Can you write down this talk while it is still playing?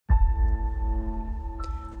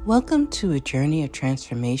Welcome to a journey of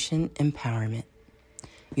transformation empowerment.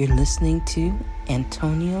 You're listening to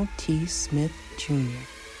Antonio T. Smith Jr.,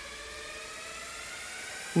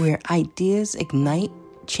 where ideas ignite,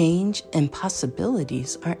 change, and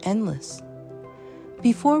possibilities are endless.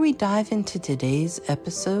 Before we dive into today's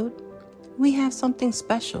episode, we have something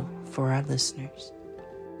special for our listeners.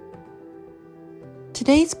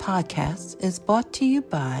 Today's podcast is brought to you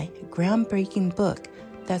by a groundbreaking book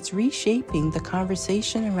that's reshaping the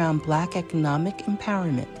conversation around Black economic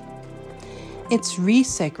empowerment. It's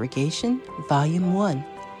Resegregation, Volume 1,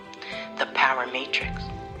 The Power Matrix,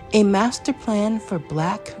 a master plan for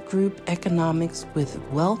Black group economics with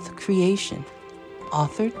wealth creation,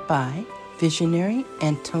 authored by visionary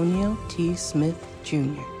Antonio T. Smith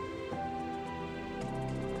Jr.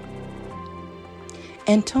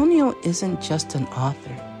 Antonio isn't just an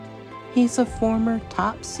author. He's a former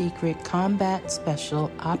top-secret Combat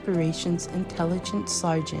Special Operations Intelligence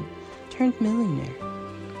Sergeant turned millionaire.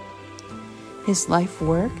 His life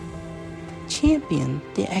work championed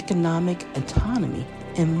the economic autonomy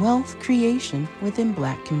and wealth creation within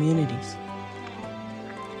Black communities.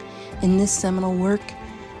 In this seminal work,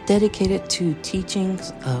 dedicated to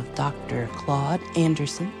teachings of Dr. Claude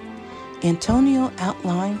Anderson, Antonio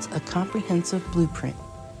outlines a comprehensive blueprint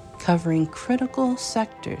covering critical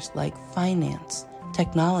sectors like finance,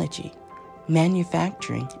 technology,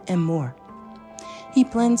 manufacturing, and more. He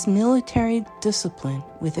blends military discipline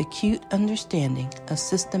with acute understanding of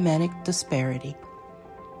systematic disparity.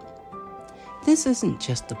 This isn't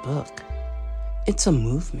just a book. It's a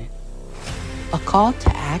movement, a call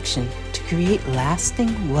to action to create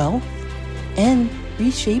lasting wealth and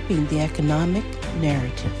reshaping the economic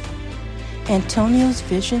narrative. Antonio's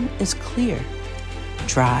vision is clear.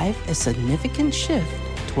 Drive a significant shift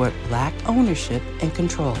toward Black ownership and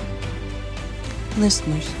control.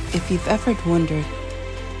 Listeners, if you've ever wondered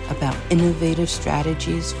about innovative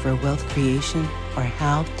strategies for wealth creation or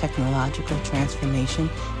how technological transformation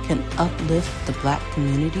can uplift the Black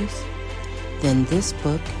communities, then this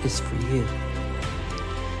book is for you.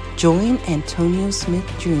 Join Antonio Smith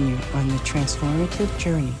Jr. on the transformative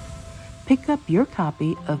journey. Pick up your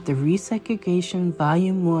copy of the Resegregation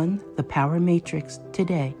Volume 1, The Power Matrix,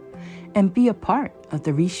 today, and be a part of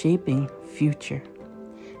the reshaping future.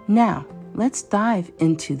 Now, let's dive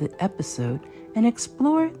into the episode and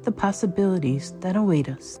explore the possibilities that await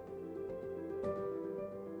us.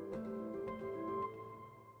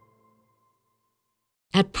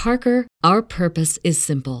 At Parker, our purpose is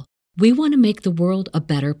simple. We want to make the world a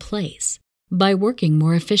better place by working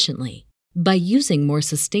more efficiently, by using more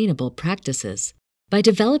sustainable practices, by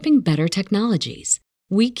developing better technologies.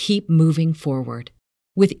 We keep moving forward.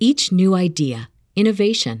 With each new idea,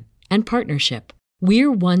 innovation, and partnership, we're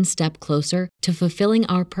one step closer to fulfilling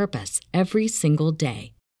our purpose every single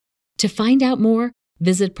day. To find out more,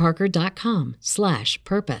 visit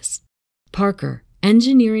parker.com/purpose. Parker,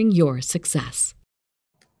 engineering your success.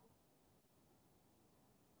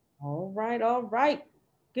 All right.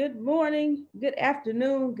 Good morning, good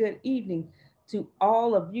afternoon, good evening to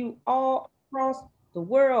all of you all across the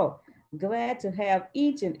world. Glad to have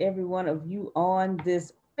each and every one of you on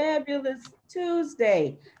this fabulous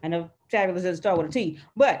Tuesday. I know fabulous doesn't start with a T,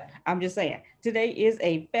 but I'm just saying, today is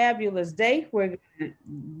a fabulous day. We're going to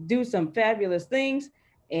do some fabulous things,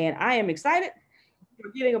 and I am excited.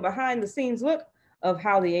 We're getting a behind the scenes look of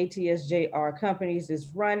how the ATSJR Companies is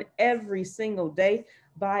run every single day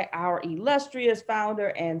by our illustrious founder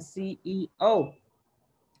and CEO.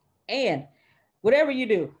 And whatever you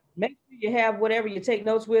do, make sure you have whatever you take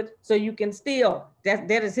notes with so you can steal.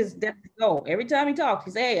 That's his goal. Every time he talks,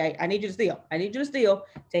 he says, hey, I need you to steal. I need you to steal.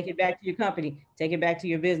 Take it back to your company. Take it back to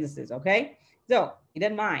your businesses, okay? So he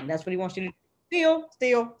doesn't mind. That's what he wants you to do.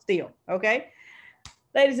 Steal, okay?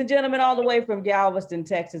 Ladies and gentlemen, all the way from Galveston,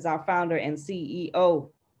 Texas, our founder and CEO,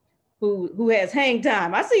 who has hang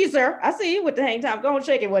time. I see you, sir. I see you with the hang time. Go and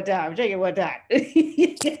shake it one time. That's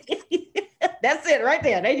it right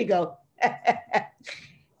there. There you go.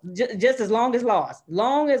 Just as long as laws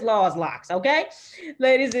locks, okay?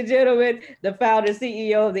 Ladies and gentlemen, the founder,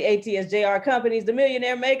 CEO of the ATSJR Companies, the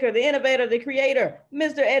millionaire maker, the innovator, the creator,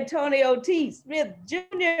 Mr. Antonio T. Smith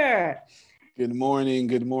Jr. Good morning.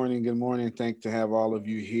 Thanks to have all of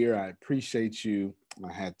you here. I appreciate you.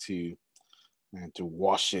 I had to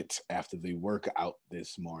wash it after the workout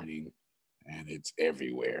this morning, and it's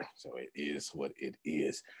everywhere. So it is what it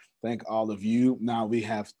is. Thank all of you. Now we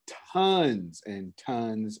have tons and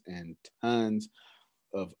tons and tons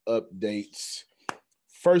of updates.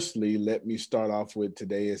 Firstly, let me start off with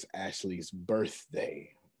today is Ashley's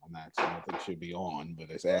birthday. I don't think she'll be on, but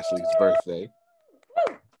it's Ashley's birthday.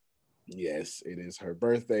 Yes, it is her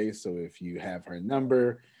birthday. So if you have her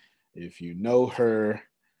number, if you know her,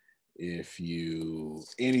 if you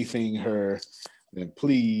anything her, then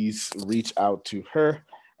please reach out to her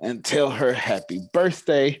and tell her happy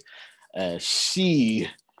birthday, as she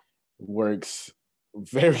works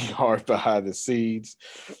very hard behind the scenes.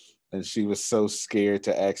 And she was so scared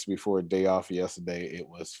to ask me for a day off yesterday. It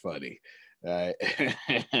was funny.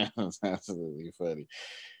 It was absolutely funny.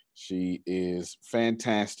 She is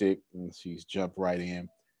fantastic, and she's jumped right in,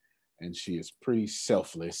 and she is pretty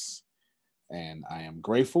selfless. And I am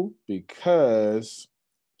grateful because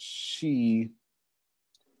she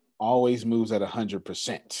always moves at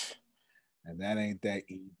 100%. And that ain't that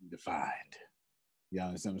easy to find. You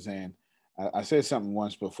understand what I'm saying? I said something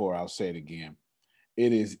once before, I'll say it again.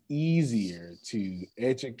 It is easier to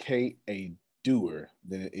educate a doer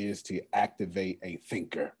than it is to activate a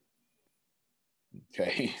thinker.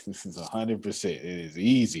 Okay, this is 100%. It is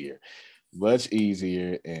easier, much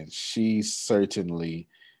easier, and she certainly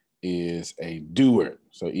is a doer.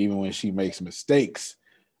 So even when she makes mistakes,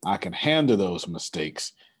 I can handle those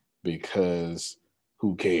mistakes because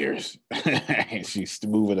who cares? She's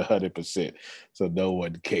moving 100%, so no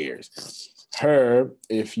one cares. Her,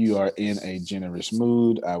 if you are in a generous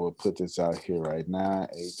mood, I will put this out here right now.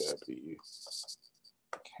 AW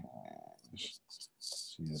Cash.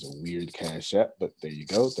 She has a weird cash app, but there you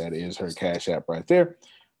go. That is her cash app right there.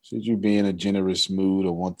 Should you be in a generous mood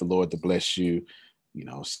or want the Lord to bless you,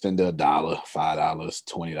 send $1, $5,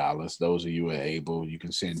 $20. Those of you who are able, you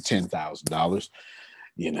can send $10,000.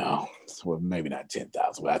 Well, maybe not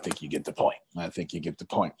 10,000, but I think you get the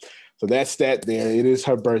point. So that's that there. It is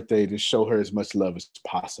her birthday. To show her as much love as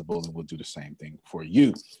possible, and we'll do the same thing for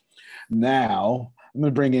you. Now, I'm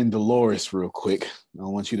going to bring in Dolores real quick. I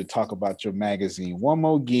want you to talk about your magazine one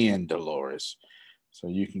more again, Dolores, so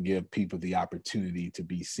you can give people the opportunity to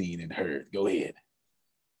be seen and heard. Go ahead.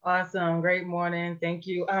 Awesome. Great morning. Thank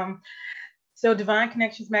you. So Divine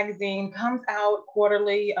Connections Magazine comes out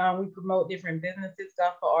quarterly. We promote different businesses,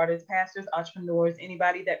 stuff for artists, pastors, entrepreneurs,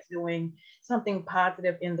 anybody that's doing something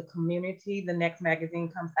positive in the community. The next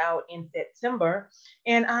magazine comes out in September,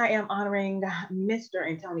 and I am honoring Mr.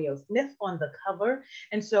 Antonio Smith on the cover.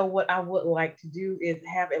 And so what I would like to do is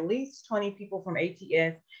have at least 20 people from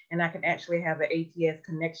ATS, and I can actually have the ATS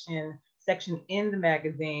connection section in the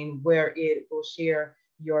magazine where it will share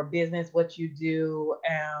your business, what you do.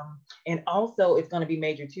 And also it's going to be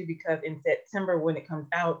major too, because in September when it comes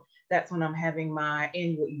out, that's when I'm having my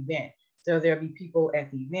annual event. So there'll be people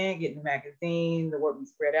at the event getting the magazine, the work we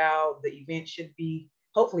spread out, the event should be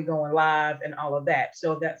hopefully going live and all of that.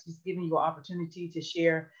 So that's just giving you an opportunity to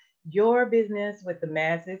share your business with the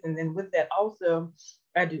masses. And then with that also,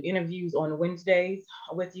 I do interviews on Wednesdays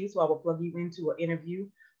with you. So I will plug you into an interview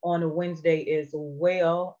on a Wednesday as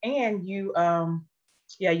well. And you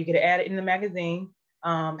get to add it in the magazine.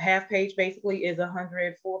 Half page basically is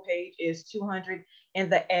 100, full page is 200,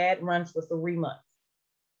 and the ad runs for 3 months.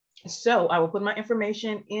 So I will put my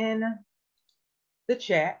information in the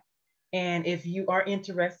chat. And if you are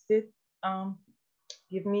interested,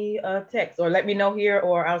 give me a text or let me know here,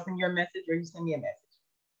 or I'll send you a message, or you send me a message.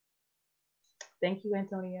 Thank you,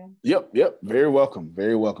 Antonio. Yep. Very welcome.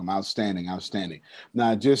 Outstanding.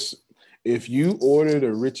 Now, just if you order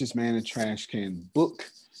the Richest Man in Trash Can book,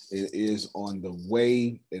 it is on the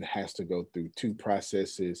way. It has to go through 2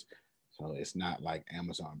 processes. So it's not like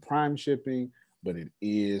Amazon Prime shipping, but it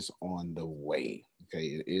is on the way. Okay,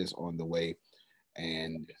 it is on the way.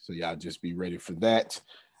 And so y'all just be ready for that.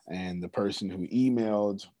 And the person who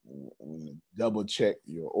emailed, double check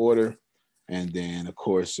your order. And then, of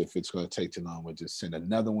course, if it's going to take too long, we'll just send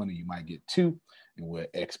another one, and you might get 2, and we'll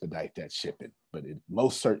expedite that shipping. But it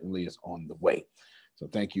most certainly is on the way. So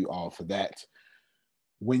thank you all for that.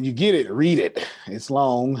 When you get it, read it. It's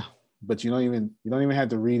long, but you don't even have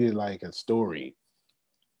to read it like a story.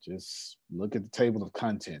 Just look at the table of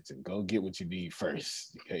contents and go get what you need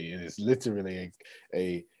first. Okay, it is literally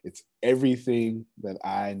it's everything that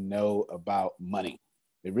I know about money.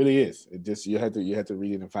 It really is. It just you have to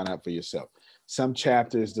read it and find out for yourself. Some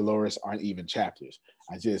chapters, Dolores, aren't even chapters.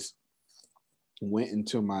 I just went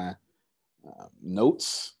into my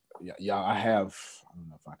notes. Y'all, I don't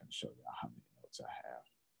know if I can show y'all how many notes I have.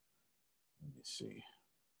 Let me see.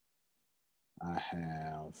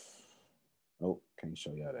 Can't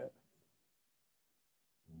show y'all that.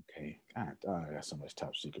 Okay. God, I got so much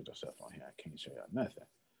top secret stuff on here. I can't show y'all nothing.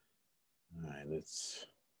 All right,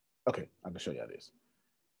 okay, I can show y'all this.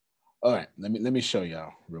 All right, let me show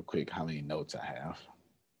y'all real quick how many notes I have.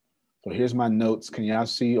 So here's my notes. Can y'all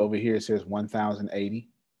see over here? It says 1,080.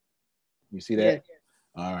 You see that? Yes.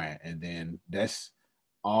 All right, and then that's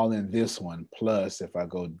all in this one. Plus, if I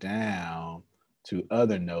go down to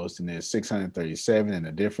other notes, and there's 637 and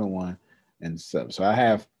a different one and stuff. So I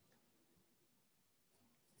have,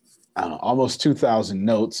 I don't know, almost 2,000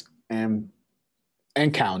 notes and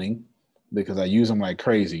counting, because I use them like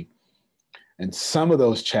crazy. And some of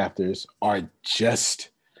those chapters are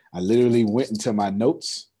just, I literally went into my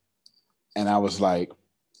notes and I was like,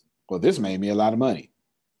 well, this made me a lot of money.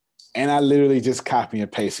 And I literally just copy and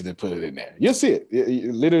pasted and put it in there. You'll see it.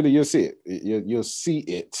 Literally, you'll see it. You'll see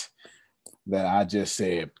it that I just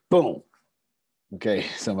said, boom. Okay,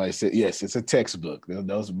 somebody said, yes, it's a textbook.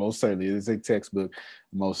 Those most certainly, it is a textbook.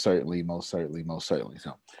 Most certainly.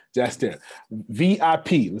 So that's there.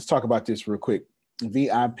 VIP, let's talk about this real quick.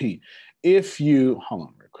 VIP. If you, hold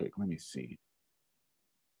on real quick, let me see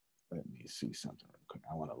something real quick.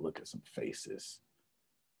 I want to look at some faces.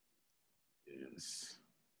 Yes.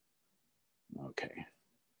 Okay.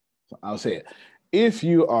 So I'll say it. If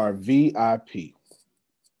you are VIP,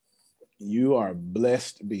 you are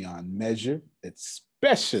blessed beyond measure,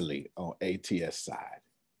 especially on ATS side.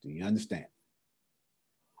 Do you understand?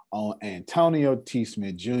 On Antonio T.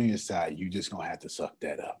 Smith Jr. side, you just gonna have to suck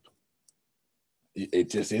that up. It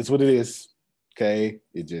just is what it is. Okay.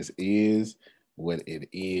 It just is what it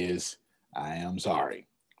is. I am sorry.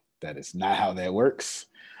 That is not how that works.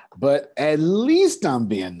 But at least I'm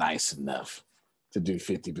being nice enough to do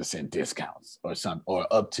 50% discounts or some, or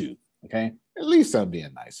up to. Okay. At least I'm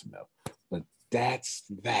being nice enough. But that's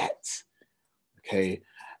that. Okay.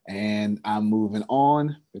 And I'm moving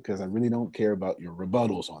on because I really don't care about your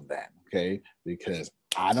rebuttals on that. Okay. Because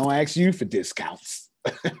I don't ask you for discounts.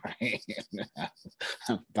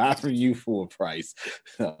 I'm buying from you for a price.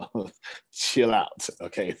 So chill out.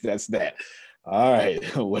 Okay. That's that. All right.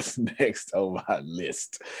 What's next on my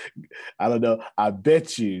list? I don't know. I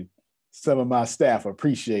bet you some of my staff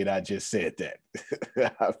appreciate I just said that.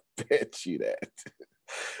 I bet you that.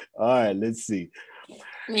 All right, let's see.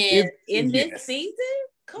 Man, this season,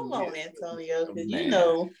 come on, Antonio, because you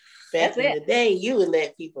know, back in the day, you would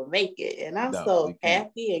let people make it. And I'm so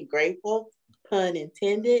happy and grateful, pun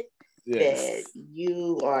intended, that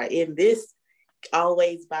you are in this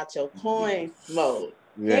always about your coin mode.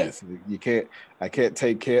 Yes, you can't. I can't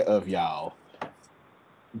take care of y'all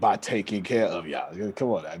by taking care of y'all. Come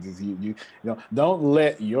on, you know, don't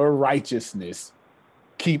let your righteousness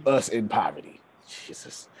keep us in poverty.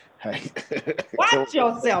 Jesus, watch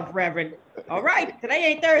yourself, Reverend. All right, today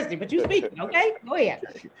ain't Thursday, but you speaking. Okay, go ahead.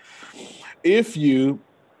 If you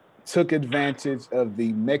took advantage of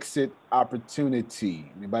the Mexit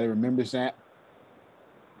opportunity, anybody remembers that?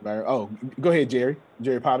 Oh, go ahead, Jerry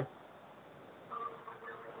Potter.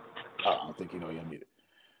 Oh, I don't think you know you're muted.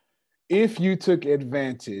 If you took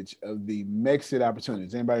advantage of the Mexit opportunity,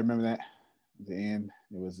 does anybody remember that? At the end,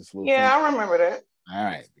 it was this little thing. I remember that. All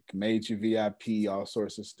right, made you VIP, all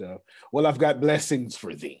sorts of stuff. Well, I've got blessings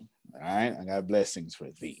for thee. All right, I got blessings for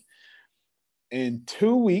thee. In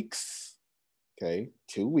 2 weeks, okay,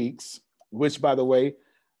 2 weeks, which, by the way,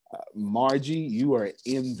 Margie, you are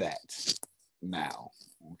in that now.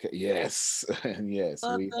 Okay, yes, yes.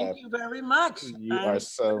 Thank you very much. You are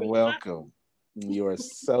so welcome. You are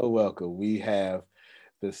so welcome. We have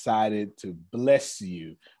decided to bless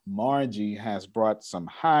you. Margie has brought some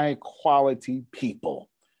high quality people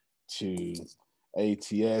to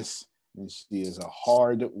ATS, and she is a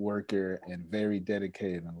hard worker and very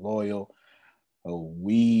dedicated and loyal.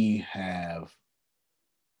 We have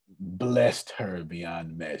blessed her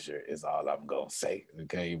beyond measure is all I'm gonna say.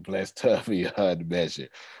 Okay, blessed her beyond measure.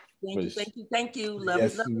 Thank you.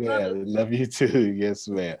 Love you too. Yes,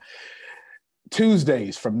 ma'am.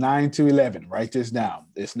 Tuesdays from 9 to 11. Write this down.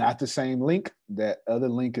 It's not the same link. That other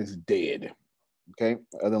link is dead. Okay,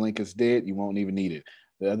 the other link is dead. You won't even need it.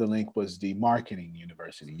 The other link was the marketing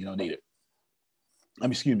university. You don't need it.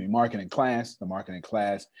 Marketing class. The marketing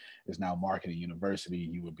class is now marketing university.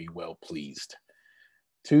 You would be well pleased.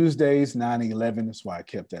 Tuesdays, 9-11. That's why I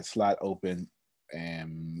kept that slot open.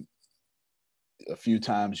 And a few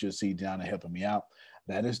times you'll see Donna helping me out.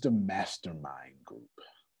 That is the mastermind group.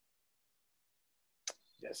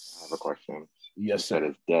 Yes. I have a question. Yes, sir. That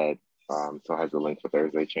is dead. So has the link for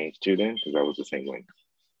Thursday changed too then? Because that was the same link.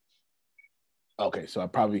 Okay, so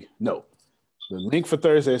no. The link for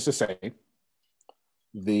Thursday is the same.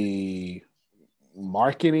 The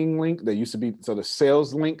marketing link that used to be, so the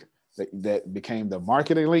sales link that became the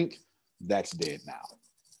marketing link, that's dead now.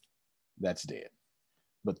 That's dead.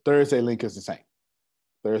 But Thursday link is the same.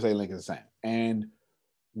 And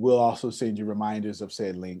we'll also send you reminders of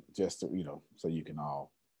said link just to, so you can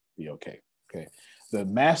all be okay. Okay. The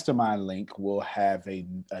mastermind link will have a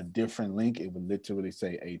different link. It will literally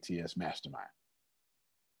say ATS Mastermind.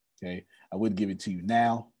 Okay, I would give it to you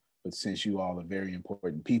now, but since you all are very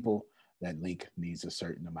important people, that link needs a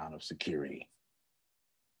certain amount of security.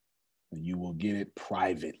 And you will get it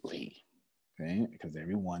privately, okay? Because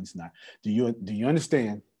everyone's not. Do you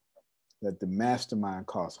understand that the mastermind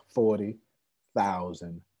costs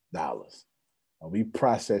 $40,000? Are we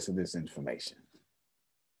processing this information?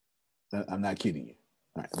 I'm not kidding you.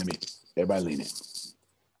 All right, everybody lean in.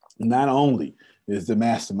 Not only is the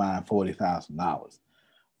mastermind $40,000,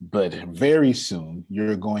 but very soon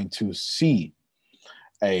you're going to see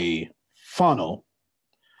a funnel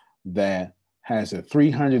that has a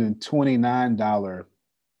 $329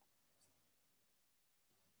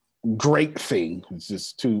 great thing. It's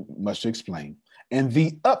just too much to explain. And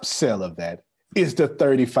the upsell of that is the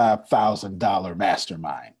 $35,000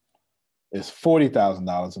 mastermind. It's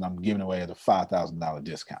 $40,000, and I'm giving away the $5,000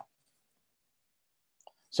 discount.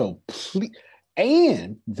 So please,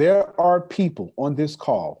 and there are people on this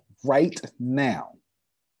call right now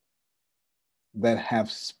that have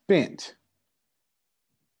spent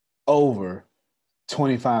over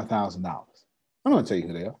 $25,000. I'm going to tell you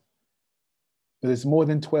who they are, but it's more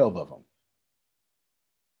than 12 of them.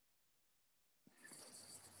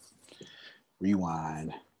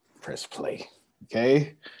 Rewind, press play,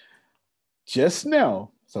 okay? Just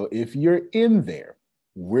know, so if you're in there,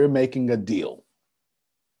 we're making a deal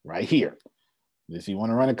right here. If you want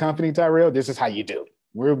to run a company, Tyrell, this is how you do it.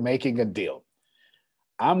 We're making a deal.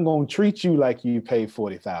 I'm going to treat you like you paid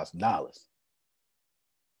 $40,000.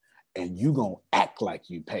 And you're going to act like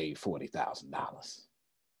you paid $40,000. Let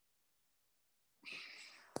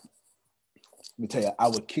me tell you, I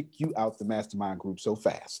would kick you out the mastermind group so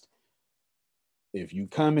fast. If you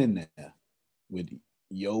come in there with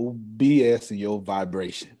your BS and your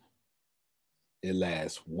vibration, it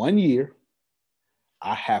lasts 1 year.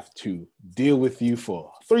 I have to deal with you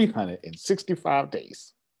for 365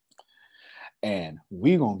 days. And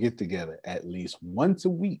we're going to get together at least once a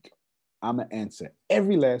week. I'm going to answer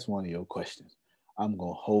every last one of your questions. I'm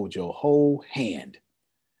going to hold your whole hand.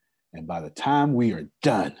 And by the time we are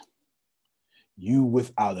done, you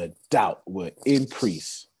without a doubt will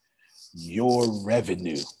increase your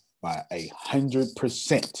revenue by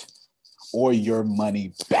 100% or your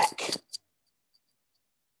money back.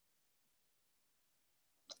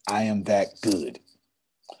 I am that good.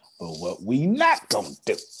 But what we not gonna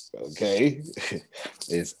do, okay,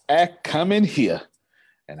 is come in here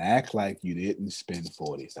and act like you didn't spend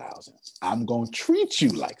 $40,000. I'm gonna treat you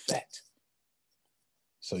like that.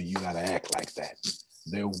 So you gotta act like that.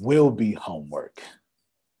 There will be homework.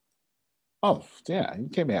 Oh, yeah, you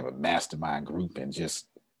can't have a mastermind group and just,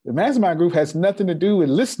 the mastermind group has nothing to do with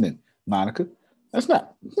listening, Monica. That's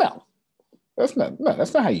not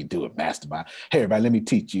how you do it, mastermind. Hey, everybody, let me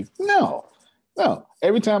teach you. No.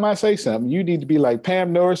 Every time I say something, you need to be like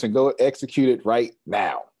Pam Norris and go execute it right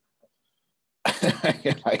now.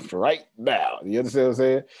 Like right now. You understand what I'm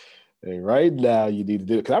saying? Hey, right now, you need to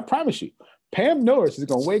do it. Because I promise you, Pam Norris is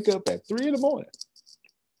going to wake up at 3 a.m.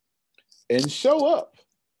 and show up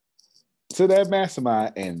to that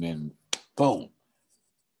mastermind, and then boom.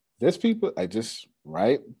 There's people, just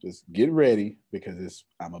get ready, because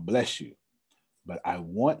I'm going to bless you. But I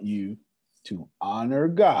want you to honor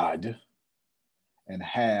God and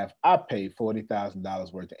I paid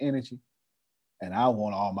 $40,000 worth of energy, and I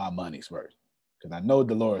want all my money's worth, because I know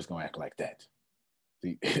the Lord is going to act like that.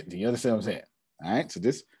 Do you understand what I'm saying? All right, so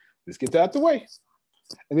let's get that out the way.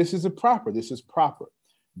 And this is proper.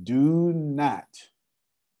 Do not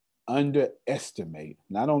underestimate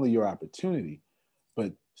not only your opportunity,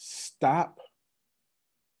 but stop.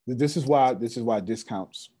 This is why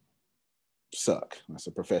discounts suck. That's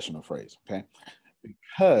a professional phrase, okay?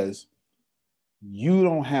 Because you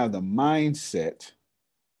don't have the mindset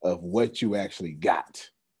of what you actually got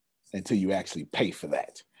until you actually pay for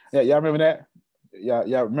that. Yeah, y'all remember that?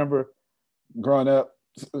 Y'all remember growing up?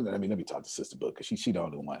 Let me talk to Sister Book, because she the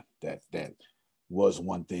only one that was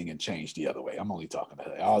one thing and changed the other way. I'm only talking to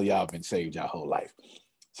her. All y'all been saved your whole life.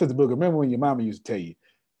 Sister Book, remember when your mama used to tell you,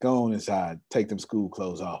 go on inside, take them school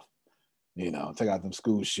clothes off, take out them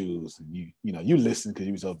school shoes, and you listened because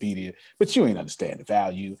you was obedient, but you ain't understand the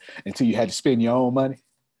value until you had to spend your own money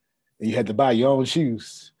and you had to buy your own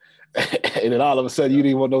shoes. And then all of a sudden you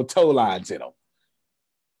didn't want no toe lines in them.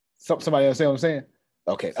 Somebody understand what I'm saying?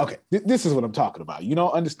 Okay. This is what I'm talking about. You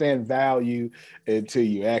don't understand value until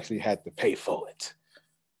you actually had to pay for it.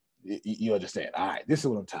 You understand? All right, this is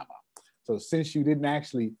what I'm talking about. So since you didn't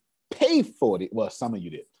actually pay for it, well, some of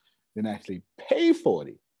you didn't actually pay for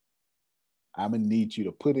it, I'm going to need you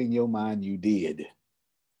to put in your mind you did,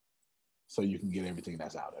 so you can get everything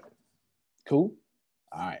that's out of it. Cool?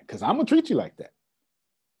 All right, because I'm going to treat you like that.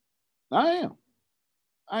 I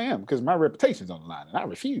am, because my reputation's on the line, and I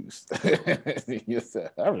refuse. Yes, sir.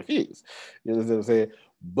 I refuse. You know what I'm saying?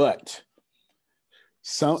 But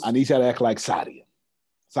I need y'all to act like Sadia.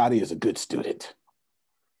 Sadia is a good student.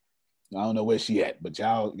 I don't know where she at, but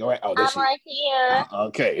y'all go ahead. Oh, there I'm right here.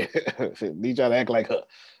 Okay. Need y'all to act like her.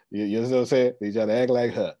 You know what I'm saying? Need y'all to act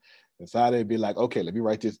like her. And Sadia be like, okay, let me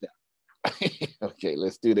write this down. Okay,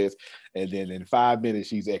 let's do this. And then in 5 minutes,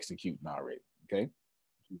 she's executing already. Okay?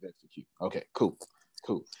 She's executing. Okay, cool.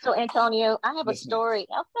 So, Antonio, I have a story.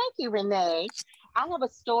 Oh, thank you, Renee. I have a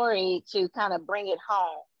story to kind of bring it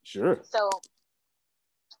home. Sure. So,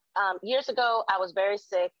 years ago, I was very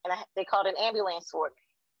sick, and they called an ambulance for me.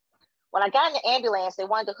 When I got in the ambulance, they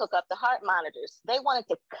wanted to hook up the heart monitors. They wanted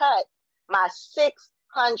to cut my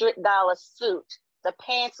 $600 suit, the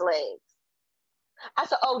pants legs. I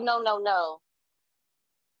said, oh, no.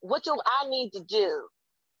 What do I need to do?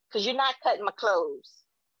 Because you're not cutting my clothes.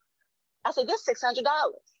 I said, this is $600.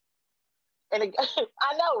 And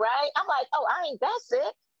I know, right? I'm like, oh, I ain't that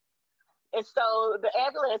sick. And so the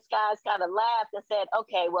ambulance guys kind of laughed and said,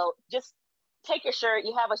 okay, well, just take your shirt.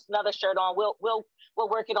 You have another shirt on. We'll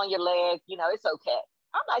work it on your leg. You know, it's okay.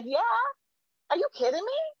 I'm like, yeah. Are you kidding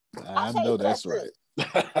me? I know that's right.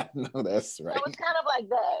 I know that's right. So it's kind of like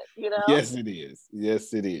that, you know? Yes, it is.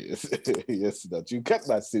 Yes, it is. Yes, don't you cut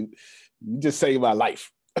my suit. You just saved my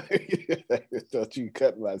life. Don't you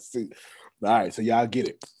cut my suit. All right, so y'all get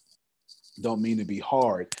it. Don't mean to be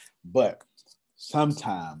hard, but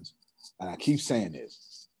sometimes, and I keep saying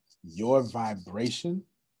this, your vibration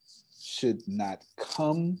should not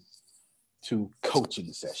come to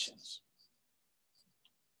coaching sessions.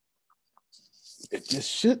 It just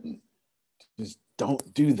shouldn't. Just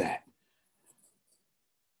don't do that.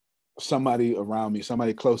 Somebody around me,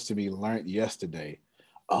 somebody close to me learned yesterday,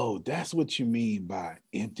 oh, that's what you mean by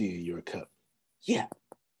emptying your cup. Yeah,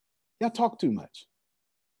 y'all talk too much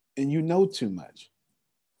and you know too much.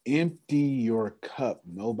 Empty your cup.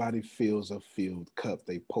 Nobody fills a filled cup.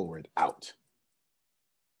 They pour it out.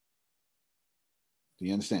 Do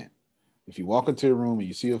you understand? If you walk into a room and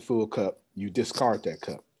you see a full cup, you discard that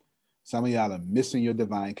cup. Some of y'all are missing your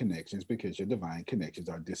divine connections because your divine connections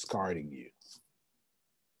are discarding you.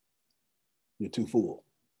 You're too full.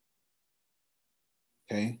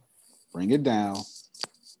 Okay? Bring it down.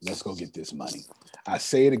 Let's go get this money. I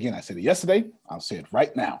say it again. I said it yesterday. I'll say it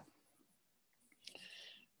right now.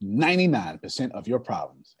 99% of your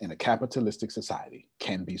problems in a capitalistic society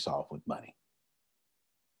can be solved with money.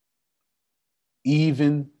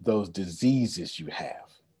 Even those diseases you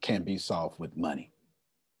have can be solved with money.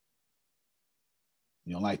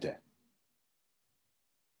 You don't like that?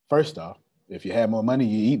 First off, if you have more money,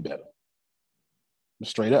 you eat better.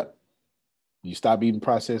 Straight up. You stop eating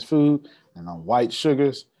processed food and on white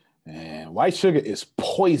sugars. And white sugar is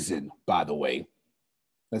poison, by the way.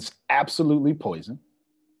 That's absolutely poison.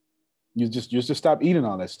 You just stop eating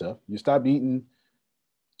all that stuff. You stop eating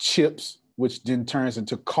chips, which then turns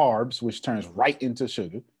into carbs, which turns right into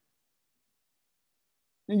sugar.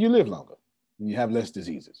 And you live longer and you have less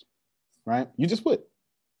diseases, right? You just would.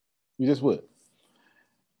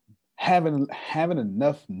 Having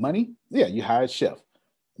enough money, yeah, you hire a chef.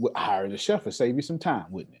 Hiring a chef would save you some time,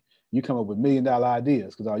 wouldn't it? You come up with $1 million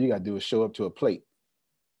ideas because all you got to do is show up to a plate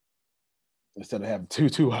instead of having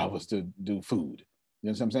two hours to do food. You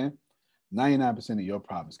know what I'm saying? 99% of your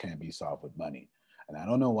problems can't be solved with money. And I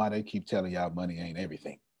don't know why they keep telling y'all money ain't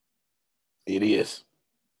everything. It is.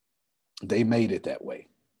 They made it that way.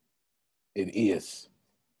 It is.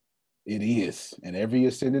 It is. And every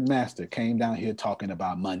ascended master came down here talking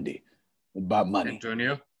about money.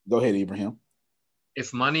 Antonio? Go ahead, Ibrahim.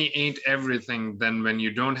 If money ain't everything, then when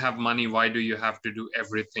you don't have money, why do you have to do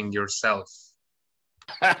everything yourself?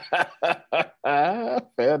 Fair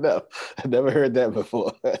enough. I never heard that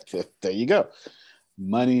before. There you go.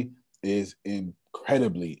 Money is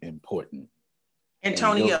incredibly important.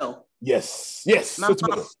 Antonio. Yes.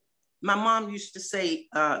 My mom used to say,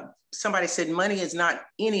 somebody said money is not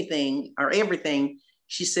anything or everything.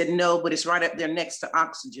 She said, no, but it's right up there next to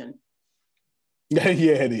oxygen. Yeah,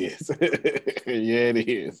 it is. Yeah, it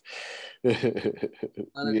is.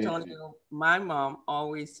 Antonio, my mom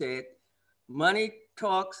always said, money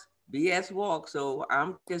talks, BS walks. So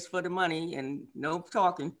I'm just for the money and no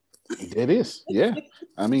talking. It is. Yeah.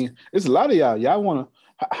 I mean, it's a lot of y'all. Y'all want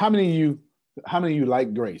to, how many of you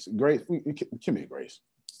like Grace? Grace, come here, Grace.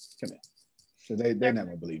 Come here. So they're not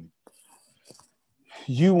going to believe me.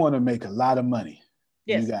 You want to make a lot of money.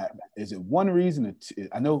 Yes. Is it one reason?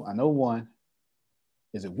 I know one.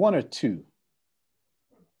 Is it one or two?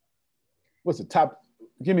 What's the top?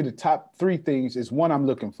 Give me the top 3 things. It's one I'm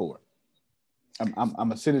looking for. I'm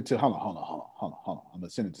gonna send it to. Hold on. I'm gonna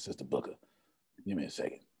send it to Sister Booker. Give me a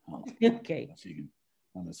second. Hold on. Okay.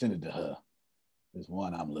 I'm gonna send it to her. There's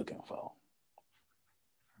one I'm looking for.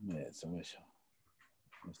 Yeah.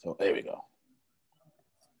 So there we go.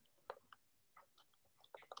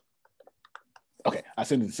 Okay, I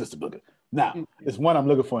sent it to Sister Booker. Now, there's one I'm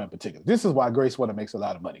looking for in particular. This is why Grace Water makes a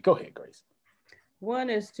lot of money. Go ahead, Grace. One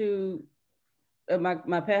is to,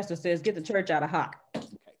 my pastor says, get the church out of hock.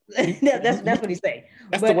 Okay. that's what he say.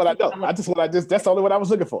 That's the one I know. That's the only one I was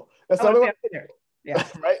looking for. That's the only one. Yeah.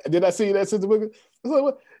 Right? Did I see that, Sister Booker?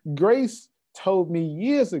 Grace told me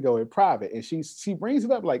years ago in private, and she brings it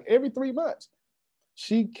up like every 3 months.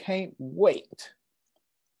 She can't wait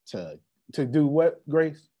to do what,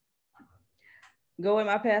 Grace? Go in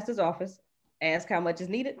my pastor's office, ask how much is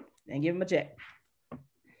needed, and give him a check.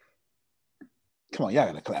 Come on, y'all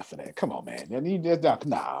gotta clap for that. Come on, man. You just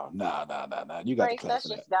no. You got to clap that's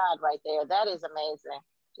for just that. God right there. That is amazing.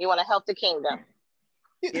 You want to help the kingdom.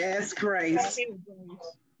 Yes, Grace.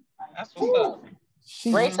 That's what's up.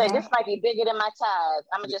 Grace said, this might be bigger than my tithe.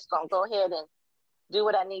 I'm just gonna go ahead and do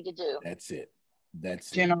what I need to do. That's it.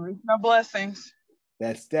 Generational blessings.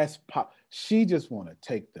 That's pop. She just want to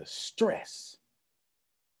take the stress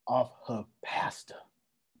off her pastor.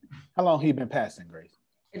 How long he been passing, Grace?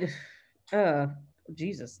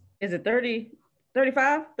 Jesus. Is it 30,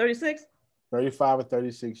 35, 36? 35 or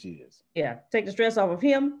 36 years. Yeah. Take the stress off of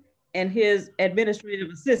him and his administrative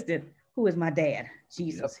assistant, who is my dad.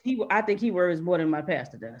 Jesus. Yep. I think he worries more than my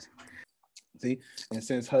pastor does. See, and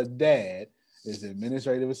since her dad is the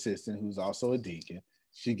administrative assistant, who's also a deacon,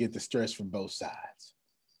 she get the stress from both sides,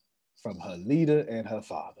 from her leader and her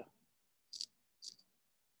father.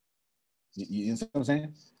 You know what I'm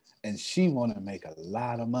saying? And she want to make a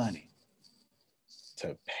lot of money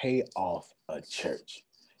to pay off a church.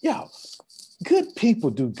 Yo, good people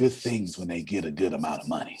do good things when they get a good amount of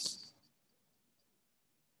money.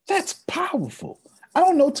 That's powerful. I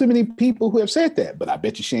don't know too many people who have said that, but I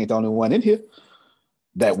bet you she ain't the only one in here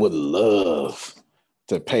that would love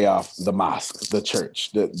to pay off the mosque, the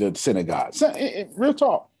church, the synagogue. So, real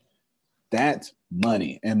talk, that's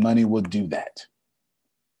money, and money will do that.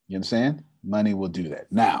 You understand? Money will do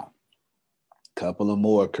that. Now, a couple of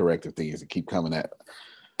more corrective things that keep coming at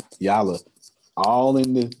y'all. Are all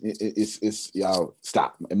in the. It's y'all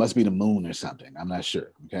stop. It must be the moon or something. I'm not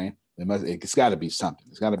sure. Okay, it's got to be something.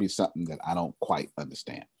 It's got to be something that I don't quite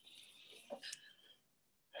understand.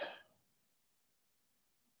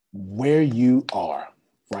 Where you are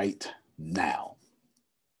right now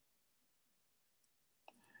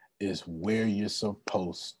is where you're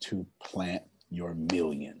supposed to plant your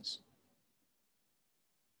millions.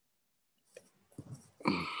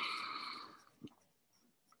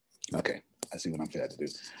 Okay, I see what I'm trying to do.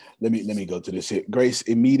 Let me go to this here. Grace,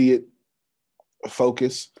 immediate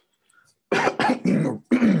focus.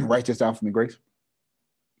 Write this down for me, Grace.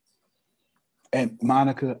 And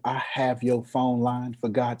Monica, I have your phone line, for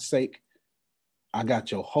God's sake. I got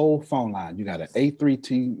your whole phone line. You got an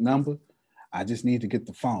 832 number. I just need to get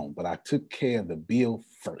the phone, but I took care of the bill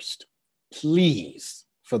first. Please,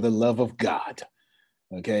 for the love of God,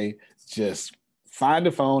 okay? Just find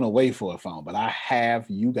a phone or wait for a phone, but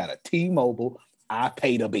you got a T-Mobile. I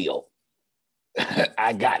paid a bill.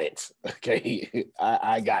 I got it, okay?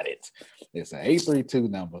 I got it. It's an 832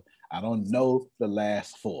 number. I don't know the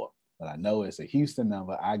last four, but I know it's a Houston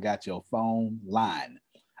number. I got your phone line.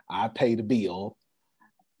 I paid the bill.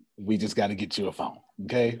 We just got to get you a phone,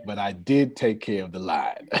 okay? But I did take care of the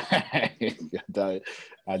line.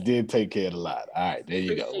 I did take care of the line. All right, there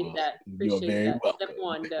you go. You're very welcome. Step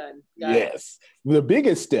one done. Yes. The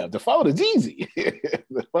biggest step, the phone is easy.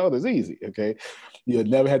 The phone is easy, okay? You'll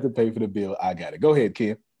never have to pay for the bill. I got it. Go ahead,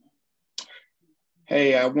 Ken.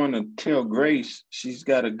 Hey, I want to tell Grace she's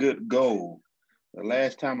got a good goal. The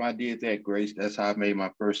last time I did that, Grace, that's how I made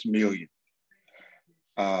my first million.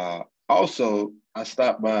 Also, I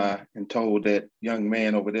stopped by and told that young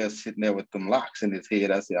man over there sitting there with them locks in his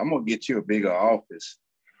head, I said, I'm going to get you a bigger office.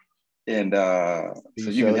 And so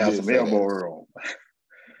you can have some elbow room.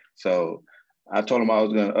 So I told him I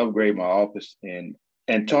was going to upgrade my office. And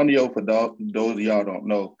Antonio, for those of y'all don't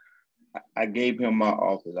know, I gave him my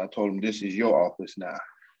office. I told him, this is your office now.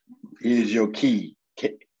 Here's your key.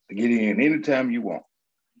 Get in anytime you want.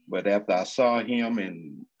 But after I saw him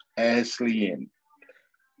and Ashley, and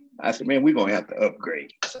I said, man, we're going to have to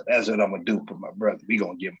upgrade. So that's what I'm going to do for my brother. We're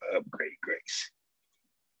going to give him an upgrade, Grace.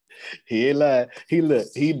 He ain't lying.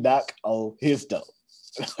 He knocked on his door.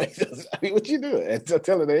 I mean, what you doing? I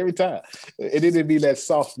tell her that every time. And it'd be that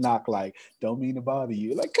soft knock, like, don't mean to bother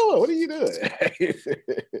you. Like, come on, what are you doing?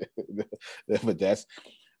 But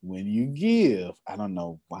when you give, I don't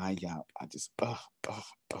know why y'all, I just,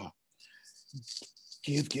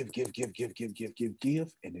 give,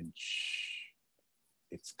 and then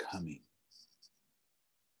it's coming.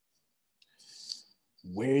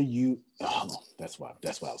 Where you, that's what I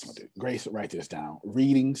was gonna do. Grace, write this down.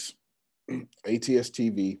 Readings, ATS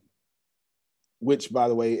TV, which by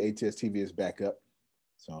the way, ATS TV is back up.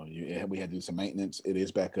 So we had to do some maintenance. It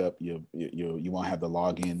is back up. You won't have the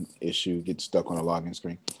login issue, get stuck on the login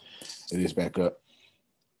screen. It is back up.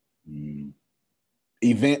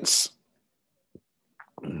 Events.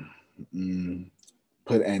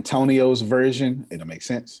 Put Antonio's version. It'll make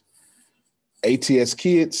sense. ATS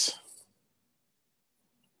Kids.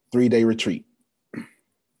 3-day retreat.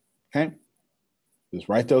 Okay. Just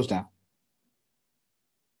write those down.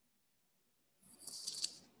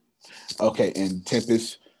 Okay, and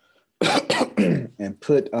Tempest, and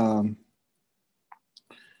put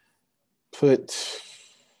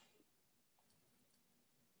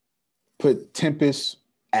Tempest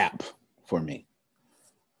app for me.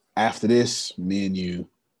 After this, me and you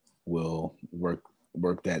will work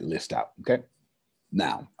that list out. Okay.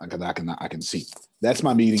 Now, because I can see. That's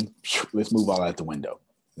my meeting. Let's move all out the window.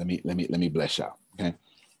 Let me bless y'all. Okay.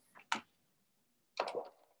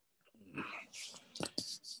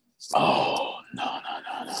 Oh, no.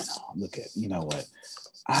 Look at, you know what?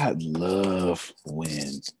 I love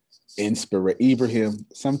when Ibrahim,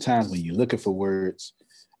 sometimes when you're looking for words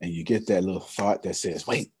and you get that little thought that says,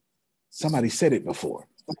 wait, somebody said it before,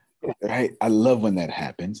 right? I love when that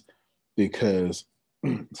happens because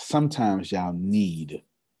sometimes y'all need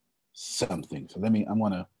something. So I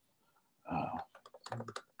want to.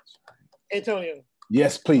 Antonio.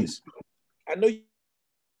 Yes, please. I know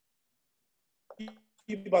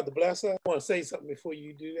you about to bless us. I want to say something before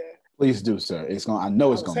you do that. Please do, sir. I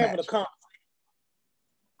know it's going to match.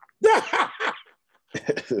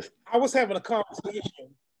 I was having a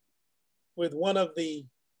conversation with one of the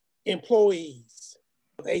employees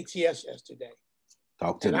of ATS yesterday.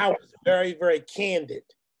 Talk to me. I was very, very candid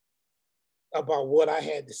about what I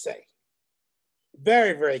had to say.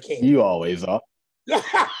 Very, very candid. You always are.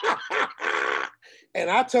 And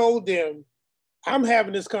I told them, I'm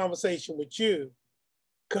having this conversation with you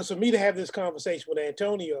because for me to have this conversation with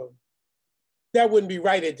Antonio, that wouldn't be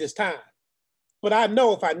right at this time. But I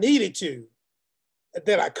know if I needed to,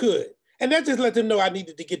 that I could. And that just let them know I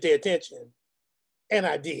needed to get their attention. And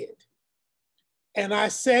I did. And I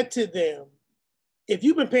said to them, if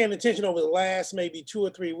you've been paying attention over the last maybe 2 or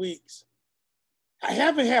 3 weeks, I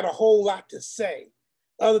haven't had a whole lot to say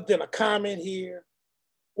other than a comment here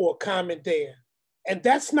or a comment there. And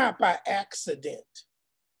that's not by accident,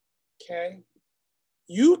 okay?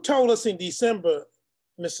 You told us in December,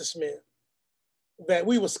 Mr. Smith, that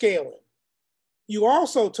we were scaling. You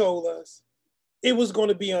also told us it was going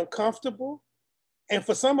to be uncomfortable. And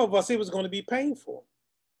for some of us, it was going to be painful.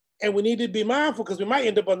 And we needed to be mindful because we might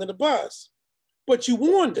end up under the bus. But you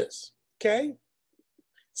warned us, okay?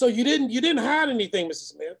 So you didn't hide anything, Mr.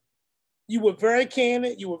 Smith. You were very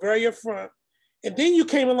candid, you were very upfront. And then you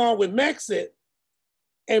came along with Mexit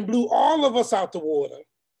and blew all of us out the water,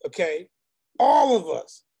 okay? All of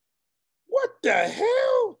us. What the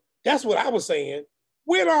hell? That's what I was saying.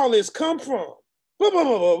 Where'd all this come from?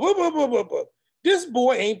 This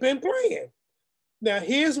boy ain't been playing. Now,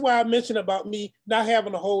 here's why I mentioned about me not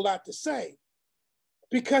having a whole lot to say.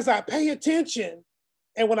 Because I pay attention,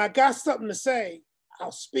 and when I got something to say,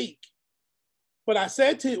 I'll speak. But I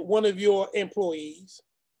said to one of your employees,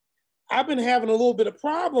 I've been having a little bit of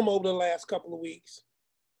problem over the last couple of weeks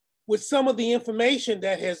with some of the information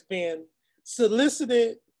that has been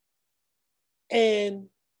solicited and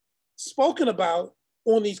spoken about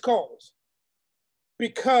on these calls.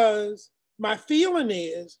 Because my feeling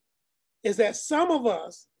is that some of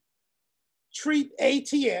us treat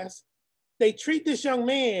ATS, they treat this young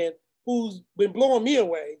man who's been blowing me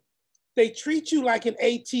away, they treat you like an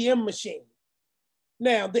ATM machine.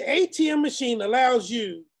 Now, the ATM machine allows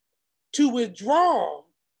you to withdraw,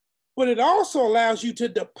 but it also allows you to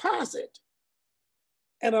deposit.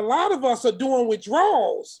 And a lot of us are doing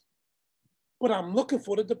withdrawals, but I'm looking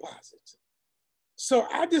for the deposits. So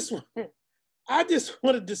I just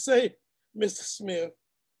wanted to say, Mr. Smith,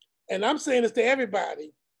 and I'm saying this to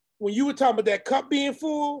everybody, when you were talking about that cup being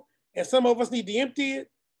full, and some of us need to empty it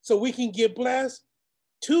so we can get blessed,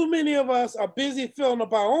 too many of us are busy filling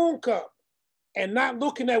up our own cup and not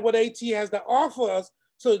looking at what AT has to offer us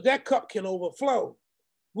so that cup can overflow.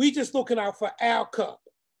 We just looking out for our cup.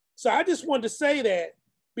 So I just wanted to say that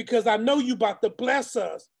because I know you about to bless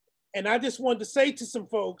us. And I just wanted to say to some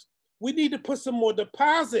folks, we need to put some more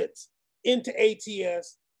deposits into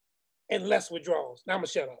ATS and less withdrawals. Now I'm gonna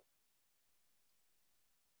shut up.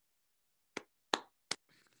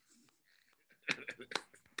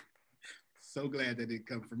 So glad that didn't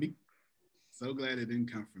come from me. So glad it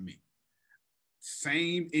didn't come from me.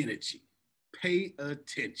 Same energy. Pay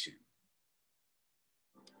attention.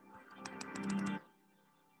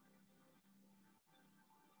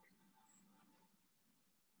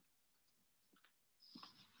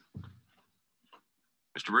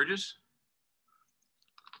 Mr. Bridges?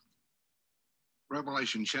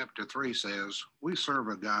 Revelation chapter 3 says, we serve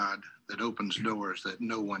a God that opens doors that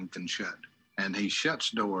no one can shut, and he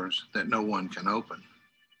shuts doors that no one can open.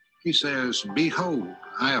 He says, behold,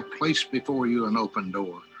 I have placed before you an open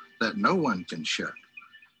door that no one can shut.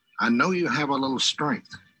 I know you have a little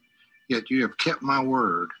strength, yet you have kept my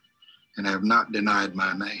word and have not denied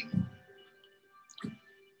my name.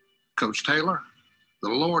 Coach Taylor, the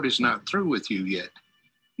Lord is not through with you yet.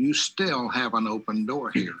 You still have an open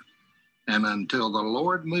door here. And until the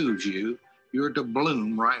Lord moves you, you're to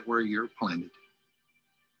bloom right where you're planted.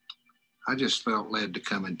 I just felt led to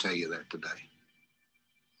come and tell you that today.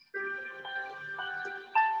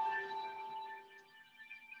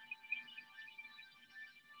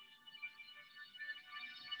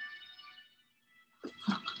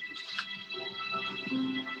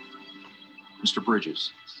 Mr.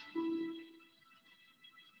 Bridges,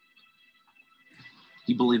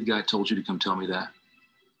 you believe God told you to come tell me that?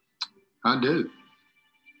 I do.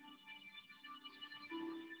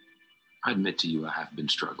 I admit to you I have been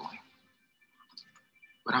struggling,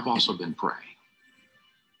 but I've also been praying.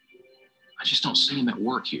 I just don't see him at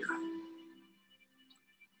work here.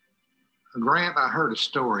 Grant, I heard a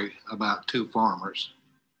story about two farmers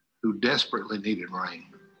who desperately needed rain,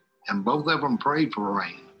 and both of them prayed for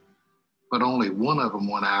rain, but only one of them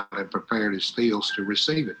went out and prepared his fields to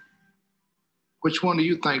receive it. Which one do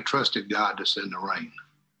you think trusted God to send the rain?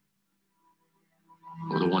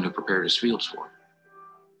 Or the one who prepared his fields for it?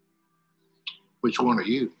 Which one are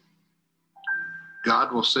you?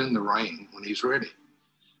 God will send the rain when he's ready.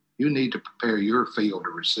 You need to prepare your field to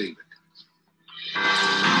receive it.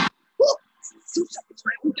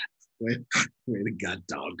 Wait a god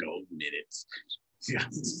doggone minutes.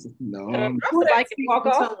 Yes. No. I would like to walk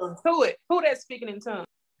off. Who it? Who that's speaking in tongues?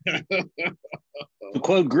 To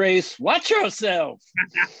quote Grace, watch yourself.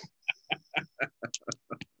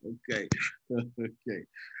 Okay.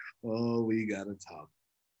 Oh, we gotta talk.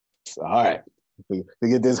 All right. We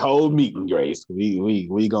get this whole meeting, Grace.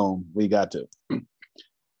 We got to.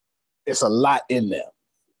 It's a lot in there.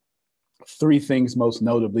 Three things most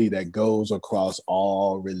notably that goes across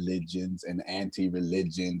all religions and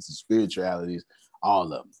anti-religions and spiritualities,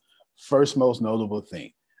 all of them. First most notable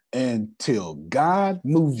thing, until God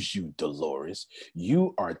moves you, Dolores,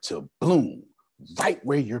 you are to bloom right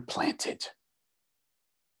where you're planted.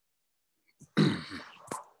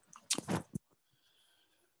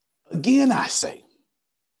 Again, I say,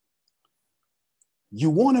 you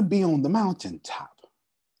want to be on the mountaintop,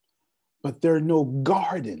 but there are no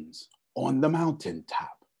gardens on the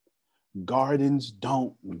mountaintop. Gardens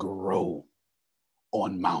don't grow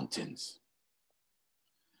on mountains.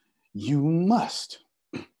 You must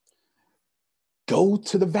go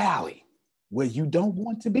to the valley where you don't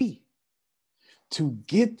want to be to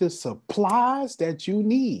get the supplies that you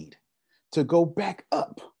need to go back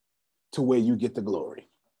up to where you get the glory.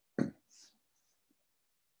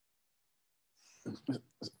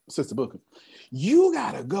 Sister Booker, you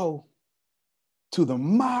gotta go to the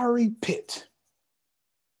miry pit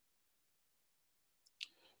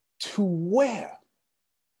to where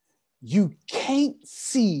you can't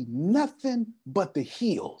see nothing but the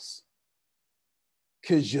hills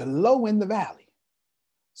because you're low in the valley,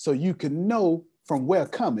 so you can know from where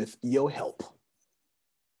cometh your help.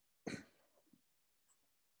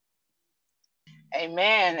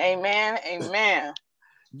 Amen, amen, amen.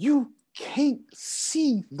 You can't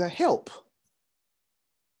see the help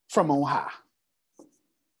from on high.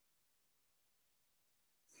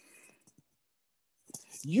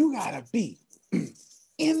 You gotta be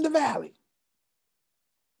in the valley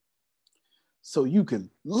so you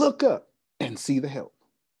can look up and see the help.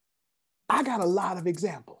 I got a lot of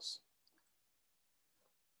examples.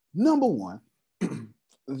 Number one,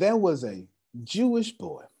 there was a Jewish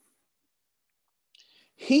boy.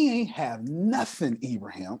 He ain't have nothing,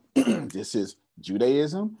 Abraham. This is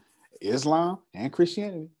Judaism, Islam, and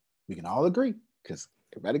Christianity. We can all agree because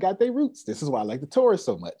everybody got their roots. This is why I like the Torah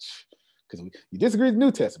so much, because you disagree with the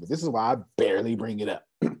New Testament. This is why I barely bring it up.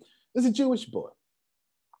 There's a Jewish boy.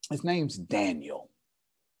 His name's Daniel.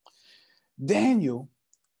 Daniel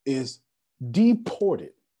is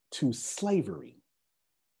deported to slavery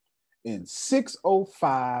in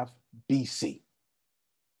 605 BC.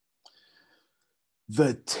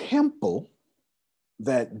 The temple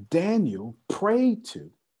that Daniel prayed to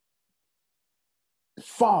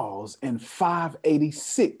falls in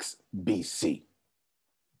 586 BC.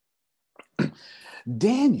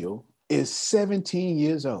 Daniel is 17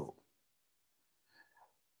 years old.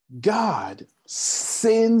 God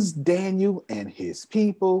sends Daniel and his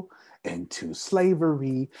people into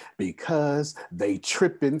slavery because they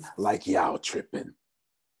tripping like y'all tripping.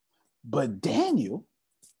 But Daniel,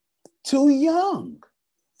 too young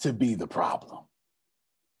to be the problem.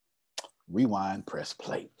 Rewind, press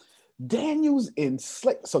play. Daniel's in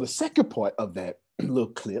slave. So the second part of that little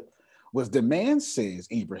clip was the man says,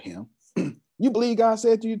 Ibrahim, you believe God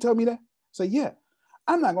said to you, tell me that? Say, yeah,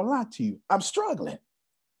 I'm not gonna lie to you. I'm struggling,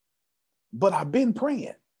 but I've been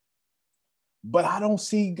praying, but I don't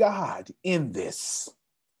see God in this.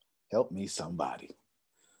 Help me, somebody.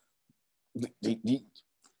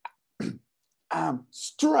 I'm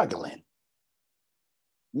struggling.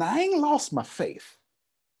 Now, I ain't lost my faith,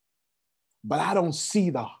 but I don't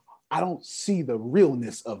see the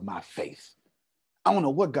realness of my faith. I don't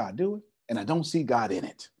know what God doing, and I don't see God in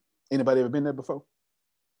it. Anybody ever been there before?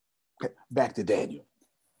 Okay, back to Daniel.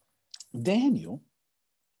 Daniel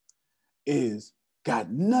is got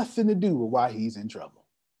nothing to do with why he's in trouble.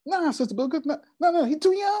 No, Sister Booker, no, he's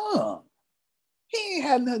too young. He ain't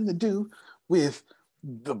had nothing to do with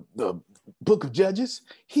the book of Judges.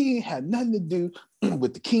 He ain't had nothing to do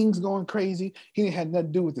with the kings going crazy. He ain't had nothing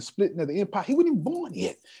to do with the splitting of the empire. He wasn't even born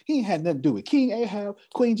yet. He ain't had nothing to do with King Ahab,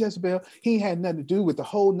 Queen Jezebel. He ain't had nothing to do with the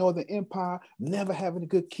whole northern empire never having a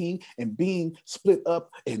good king and being split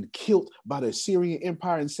up and killed by the Assyrian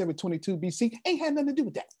Empire in 722 BC. Ain't had nothing to do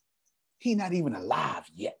with that. He's not even alive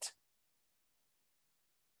yet.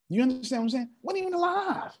 You understand what I'm saying? Wasn't even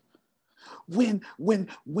alive. When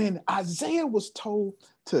Isaiah was told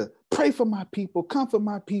to pray for my people, comfort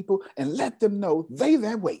my people, and let them know they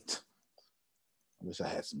that wait. I wish I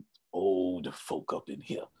had some old folk up in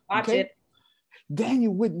here. Watch it.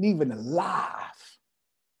 Daniel wasn't even alive.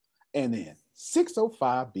 And then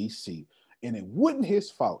 605 BC, and it wasn't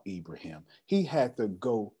his fault, Ibrahim. He had to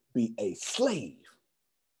go be a slave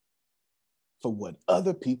for what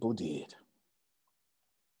other people did.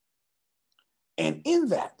 And in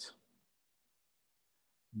that,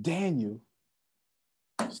 Daniel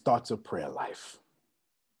starts a prayer life.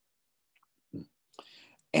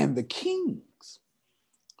 And the kings,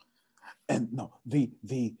 and no, the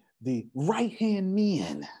right-hand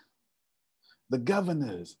men, the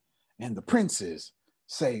governors and the princes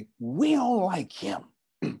say, we don't like him.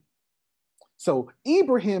 So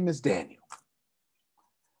Ibrahim is Daniel,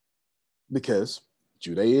 because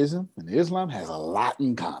Judaism and Islam has a lot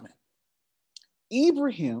in common.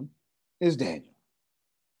 Ibrahim is Daniel.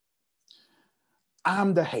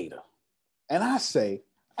 I'm the hater. And I say,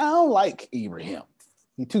 I don't like Ibrahim.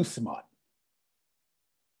 He's too smart.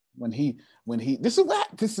 This is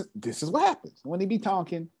what happens. When he be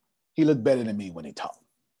talking, he look better than me when he talk.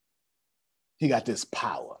 He got this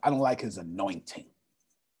power. I don't like his anointing.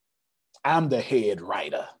 I'm the head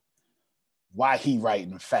writer. Why he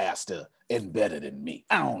writing faster and better than me?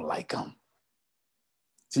 I don't like him.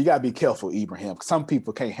 So you gotta be careful, Ibrahim. Some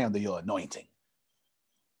people can't handle your anointing.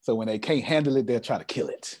 So when they can't handle it, they'll try to kill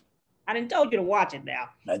it. I didn't told you to watch it now.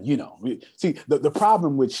 And the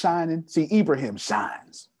problem with shining, Ibrahim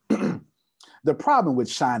shines. The problem with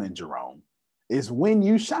shining, Jerome, is when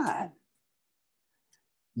you shine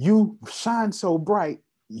so bright,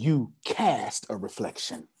 you cast a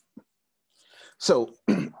reflection. So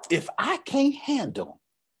if I can't handle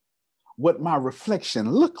what my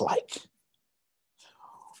reflection look like,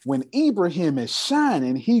 when Ibrahim is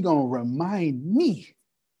shining, he gonna remind me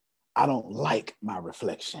I don't like my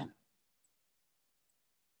reflection.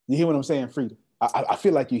 You hear what I'm saying, Frida? I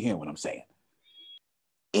feel like you hear what I'm saying.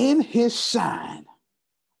 In his shine,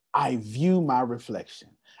 I view my reflection.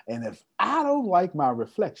 And if I don't like my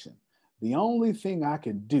reflection, the only thing I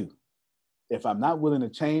can do, if I'm not willing to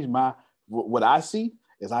change what I see,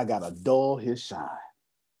 is I gotta dull his shine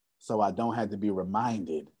so I don't have to be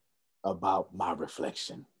reminded about my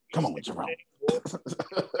reflection. Come on, Jerome.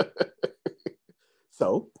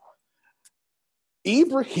 So,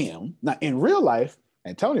 Ibrahim, now in real life,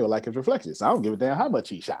 Antonio like his reflection, so I don't give a damn how much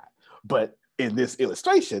he shot. But in this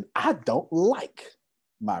illustration, I don't like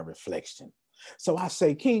my reflection. So I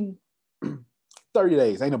say, King, 30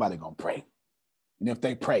 days, ain't nobody gonna pray. And if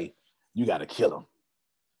they pray, you gotta kill them.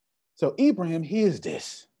 So Ibrahim hears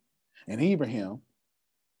this, and Ibrahim,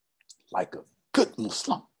 like a good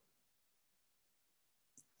Muslim,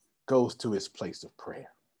 goes to his place of prayer.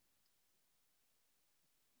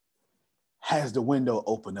 has the window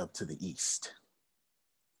open up to the east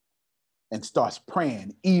and starts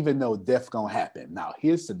praying, even though death gonna happen. Now,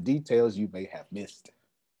 here's some details you may have missed.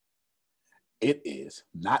 It is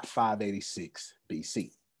not 586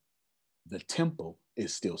 BC. The temple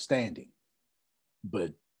is still standing,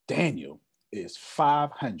 but Daniel is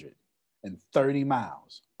 530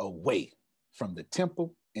 miles away from the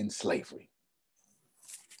temple in slavery.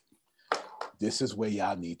 This is where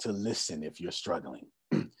y'all need to listen if you're struggling.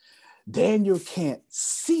 Daniel can't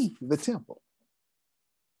see the temple,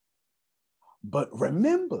 but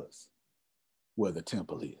remembers where the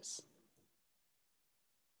temple is.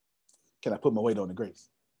 Can I put my weight on the grace?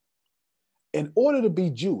 In order to be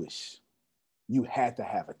Jewish, you had to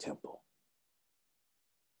have a temple.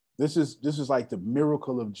 This is like the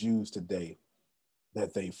miracle of Jews today,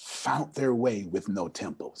 that they found their way with no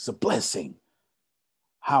temple. It's a blessing.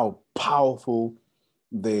 How powerful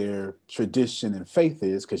their tradition and faith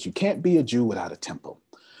is, because you can't be a Jew without a temple.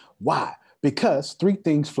 Why? Because three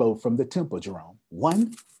things flow from the temple, Jerome.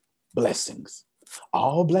 One, blessings.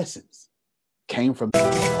 All blessings came from.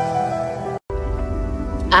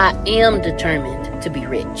 I am determined to be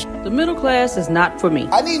rich. The middle class is not for me.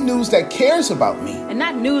 I need news that cares about me. And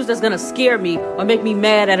not news that's gonna scare me or make me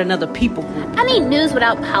mad at another people group. I need news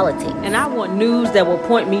without politics. And I want news that will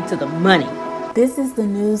point me to the money. This is the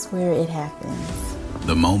news where it happens.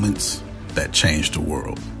 The moments that change the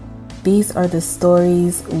world. These are the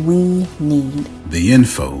stories we need. The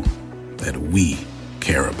info that we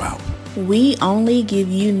care about. We only give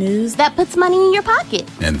you news that puts money in your pocket.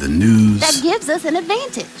 And the news that gives us an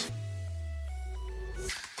advantage.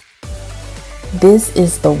 This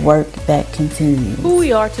is the work that continues. Who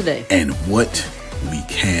we are today. And what we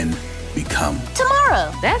can become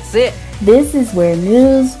tomorrow. That's it. This is where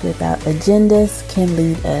news without agendas can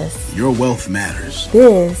lead us. Your wealth matters.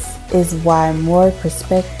 This is why more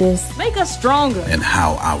perspectives make us stronger. And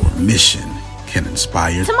how our mission can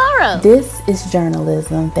inspire tomorrow. This is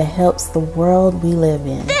journalism that helps the world we live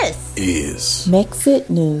in. This is Mexit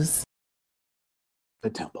News. The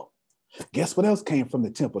temple. Guess what else came from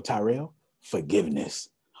the temple, Tyrell? Forgiveness.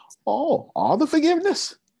 Oh, all the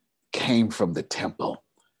forgiveness came from the temple.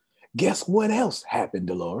 Guess what else happened,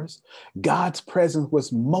 Dolores? God's presence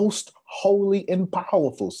was most holy and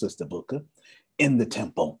powerful, Sister Booker, in the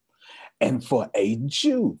temple. And for a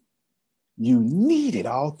Jew, you needed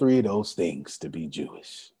all three of those things to be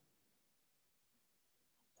Jewish.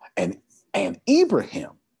 And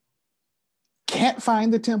Abraham can't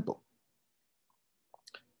find the temple,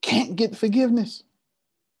 can't get forgiveness,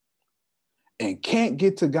 and can't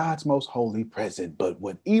get to God's most holy presence. But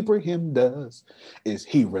what Abraham does is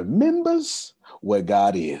he remembers where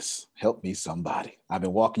God is. Help me, somebody. I've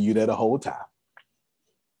been walking you there the whole time.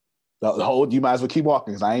 You might as well keep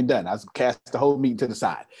walking, because I ain't done. I was cast the whole meeting to the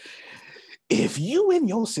side. If you in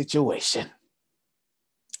your situation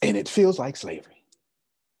and it feels like slavery,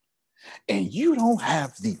 and you don't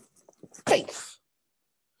have the faith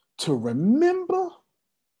to remember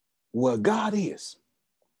where God is,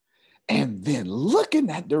 and then look in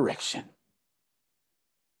that direction,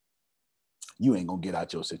 you ain't gonna get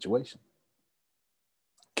out your situation.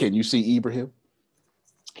 Can you see Abraham?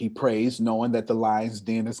 He prays knowing that the lion's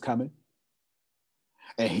den is coming.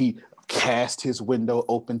 And he cast his window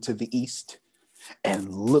open to the east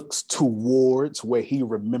and looks towards where he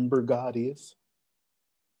remembered God is.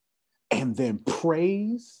 And then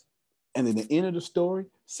prays. And in the end of the story,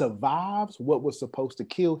 survives what was supposed to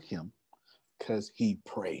kill him because he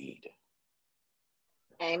prayed.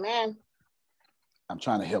 Amen. I'm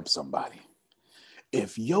trying to help somebody.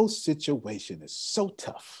 If your situation is so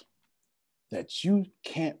tough that you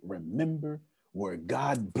can't remember where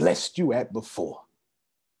God blessed you at before,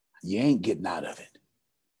 you ain't getting out of it.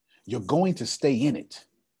 You're going to stay in it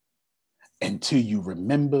until you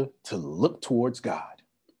remember to look towards God.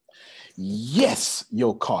 Yes,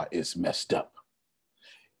 your car is messed up.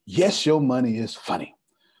 Yes, your money is funny.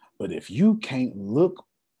 But if you can't look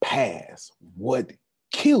past what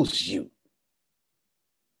kills you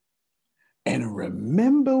and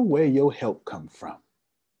remember where your help comes from,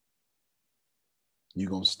 you're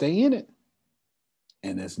going to stay in it.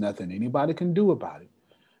 And there's nothing anybody can do about it,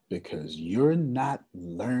 because you're not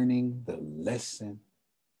learning the lesson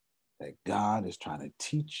that God is trying to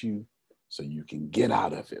teach you so you can get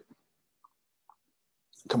out of it.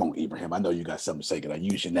 Come on, Abraham. I know you got something to say, because I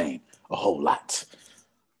use your name a whole lot.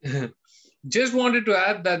 Just wanted to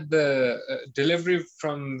add that the delivery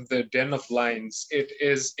from the den of lions, it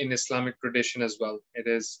is in Islamic tradition as well. It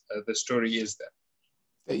is, the story is there.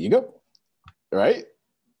 There you go. Right?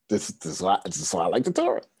 This is why I like the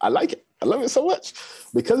Torah. I like it. I love it so much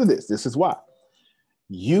because of this. This is why.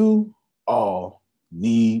 You all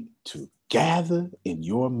need to gather in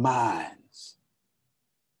your minds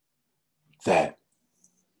that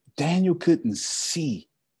Daniel couldn't see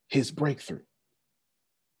his breakthrough.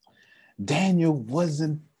 Daniel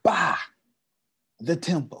wasn't by the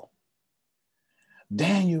temple.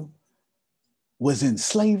 Daniel was in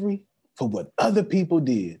slavery for what other people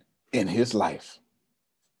did in his life.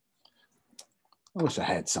 I wish I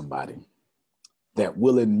had somebody that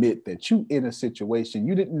will admit that you in a situation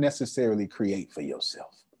you didn't necessarily create for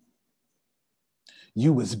yourself.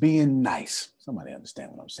 You was being nice. Somebody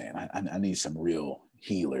understand what I'm saying? I need some real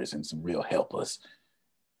healers and some real helpers.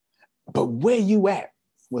 But where you at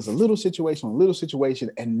was a little situation,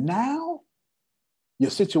 and now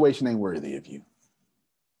your situation ain't worthy of you.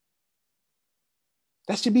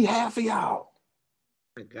 That should be half of y'all.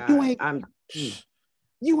 God,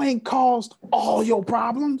 You ain't caused all your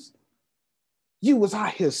problems. You was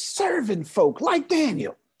out here serving folk like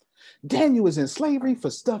Daniel. Daniel was in slavery for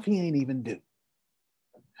stuff he ain't even do.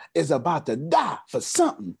 Is about to die for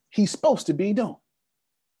something he's supposed to be doing.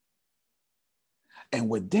 And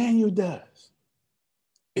what Daniel does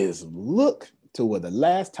is look to where the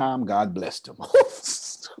last time God blessed him.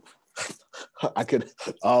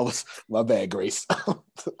 My bad, Grace.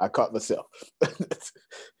 I caught myself.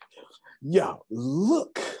 Y'all,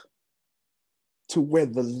 look to where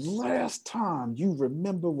the last time you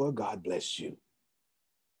remember where God blessed you.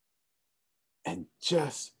 And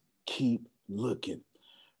just keep looking,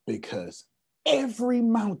 because every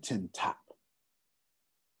mountaintop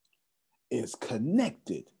is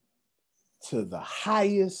connected to the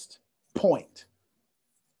highest point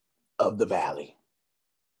of the valley.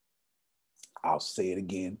 I'll say it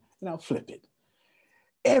again and I'll flip it.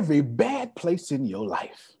 Every bad place in your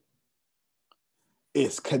life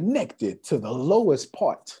is connected to the lowest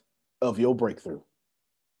part of your breakthrough.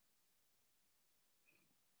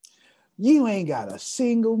 You ain't got a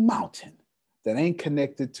single mountain that ain't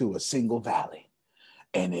connected to a single valley.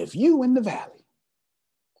 And if you in the valley,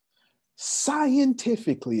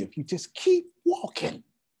 scientifically, if you just keep walking,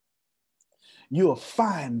 you'll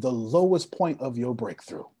find the lowest point of your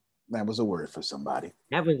breakthrough. That was a word for somebody.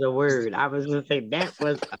 That was a word. I was going to say that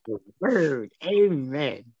was a word.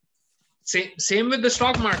 Amen. Same with the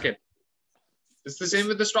stock market. It's the same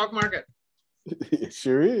with the stock market. It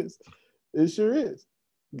sure is. It sure is.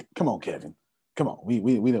 Come on, Kevin. Come on.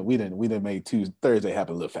 We done made Thursday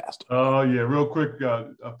happen a little faster. Oh yeah, real quick.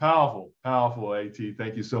 Powerful, AT.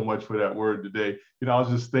 Thank you so much for that word today. I was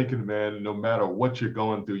just thinking, man, no matter what you're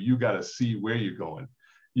going through, you got to see where you're going.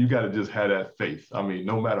 You got to just have that faith. I mean,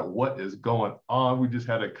 no matter what is going on, we just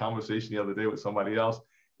had a conversation the other day with somebody else.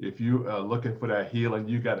 If you are looking for that healing,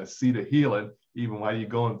 you got to see the healing, even while you're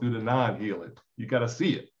going through the non-healing. You got to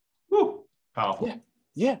see it. Woo, powerful.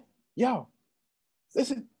 Yeah. Y'all,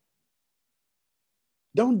 listen.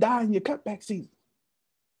 Don't die in your cutback season.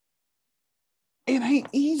 It ain't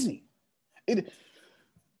easy.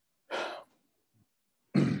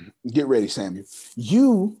 Get ready, Samuel.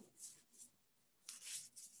 You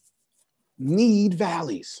need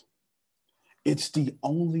valleys. It's the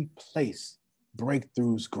only place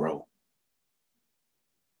breakthroughs grow.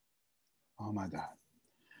 Oh my God.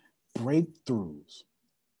 Breakthroughs,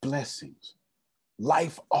 blessings,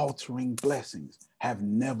 life-altering blessings have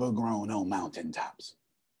never grown on mountaintops.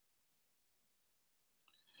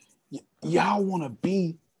 Y'all want to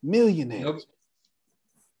be millionaires.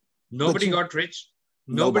 Nobody got rich.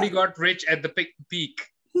 Nobody got rich at the peak.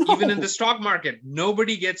 No. Even in the stock market,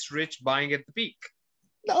 nobody gets rich buying at the peak.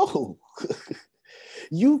 No.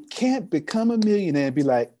 You can't become a millionaire and be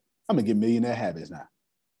like, I'm going to get millionaire habits now.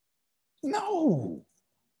 No.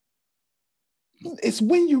 It's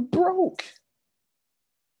when you broke.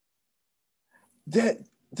 This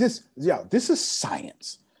is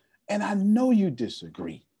science. And I know you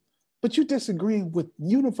disagree, but you're disagreeing with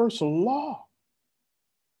universal law.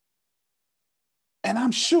 And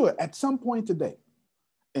I'm sure at some point today,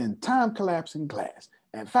 in time collapsing class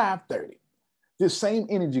at 5:30, this same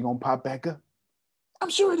energy gonna pop back up. I'm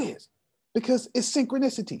sure it is, because it's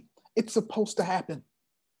synchronicity. It's supposed to happen.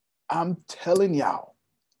 I'm telling y'all,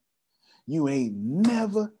 you ain't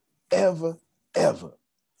never, ever, ever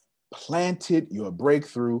planted your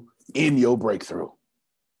breakthrough in your breakthrough.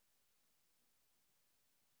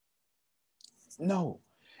 No,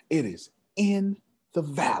 it is in the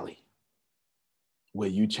valley where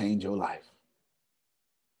you change your life.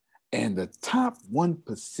 And the top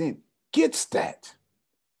 1% gets that.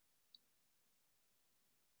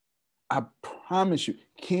 I promise you,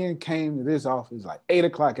 Ken came to this office like 8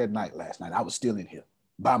 o'clock at night last night. I was still in here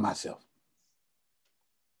by myself,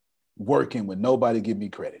 working with nobody give me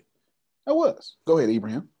credit. I was. Go ahead,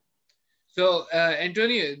 Ibrahim. So,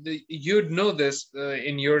 Antonio, you'd know this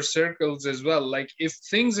in your circles as well. Like, if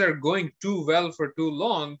things are going too well for too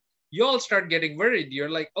long, you all start getting worried. You're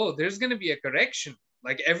like, oh, there's going to be a correction.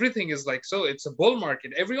 Like, everything is like, so it's a bull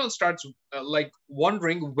market. Everyone starts like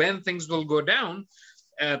wondering when things will go down.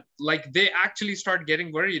 Like, they actually start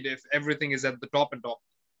getting worried if everything is at the top and top.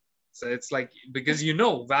 So it's like, because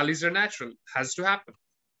valleys are natural, has to happen.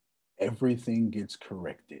 Everything gets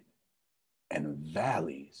corrected, and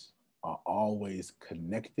valleys are always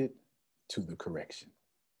connected to the correction.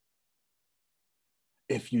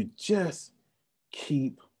 If you just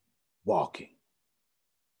keep walking,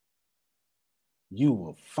 you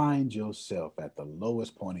will find yourself at the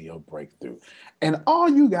lowest point of your breakthrough. And all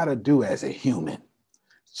you got to do as a human,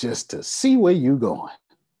 just to see where you're going,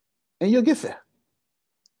 and you'll get there.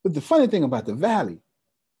 But the funny thing about the valley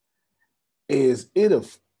is it'll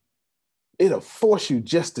force you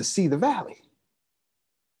just to see the valley.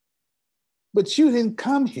 But you didn't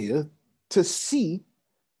come here to see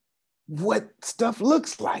what stuff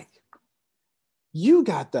looks like. You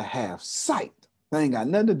got to have sight. That ain't got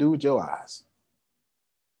nothing to do with your eyes.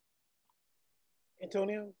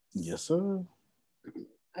 Antonio? Yes, sir.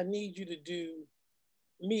 I need you to do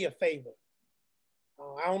me a favor.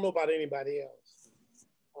 I don't know about anybody else,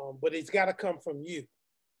 but it's got to come from you.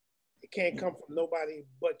 It can't come from nobody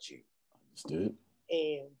but you. Understood.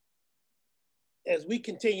 And as we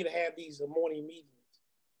continue to have these morning meetings,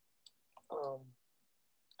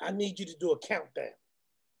 I need you to do a countdown.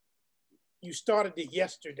 You started it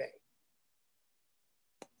yesterday,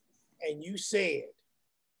 and you said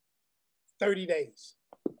 30 days.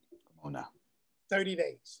 Come on now. 30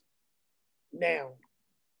 days. Now,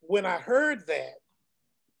 when I heard that,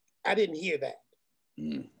 I didn't hear that.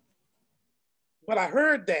 But I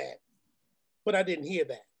heard that, but I didn't hear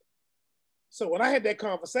that. So when I had that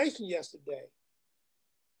conversation yesterday,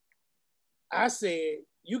 I said,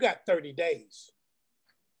 you got 30 days.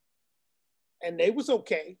 And they was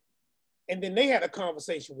okay. And then they had a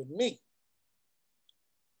conversation with me.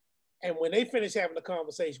 And when they finished having a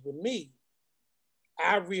conversation with me,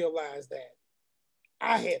 I realized that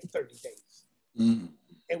I had 30 days.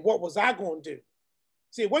 And what was I going to do?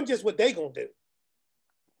 See, it wasn't just what they going to do.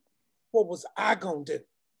 What was I going to do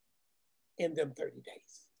in them 30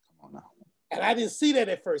 days? Come on now. And I didn't see that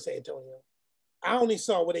at first, Antonio. I only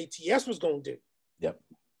saw what ATS was going to do. Yep.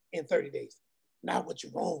 In 30 days. Not what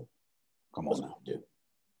Jerome was going to do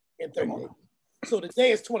in 30 days. So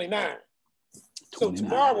today is 29. So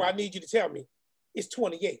tomorrow I need you to tell me it's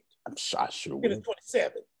 28. I'm sure will. It's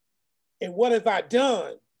 27. And what have I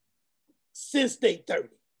done since day 30?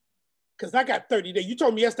 Because I got 30 days. You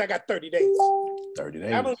told me yesterday I got 30 days. 30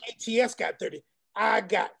 days. I don't ATS got 30. I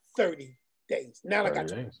got 30 days. Now I got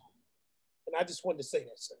 20. And I just wanted to say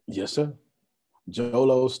that, sir. Yes, sir.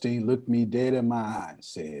 Joel Osteen looked me dead in my eye and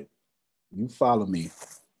said, you follow me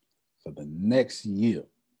for the next year,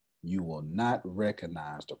 you will not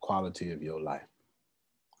recognize the quality of your life.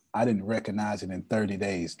 I didn't recognize it in 30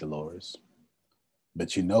 days, Dolores.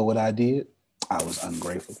 But you know what I did? I was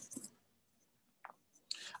ungrateful.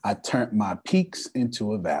 I turned my peaks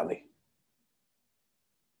into a valley.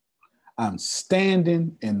 I'm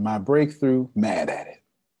standing in my breakthrough mad at it.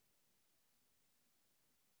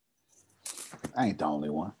 I ain't the only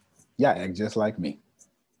one. Y'all act just like me.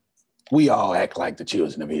 We all act like the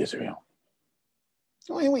children of Israel.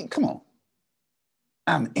 Wait, come on.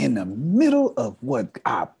 I'm in the middle of what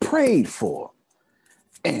I prayed for.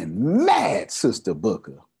 And mad, Sister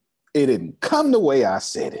Booker, it didn't come the way I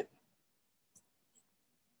said it.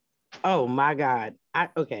 Oh my God.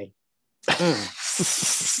 Okay.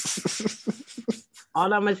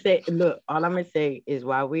 All I'm gonna say is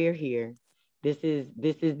while we're here, this is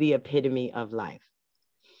the epitome of life.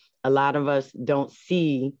 A lot of us don't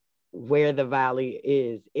see where the valley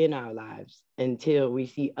is in our lives until we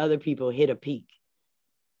see other people hit a peak.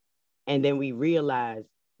 And then we realize,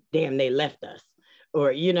 damn, they left us.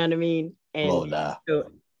 Or you know what I mean? And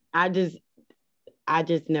so I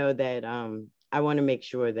just know that I want to make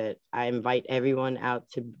sure that I invite everyone out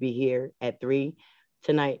to be here at 3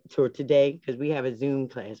 tonight or today, because we have a Zoom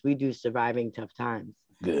class. We do Surviving Tough Times.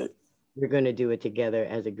 Good. We're going to do it together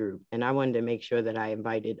as a group. And I wanted to make sure that I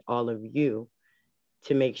invited all of you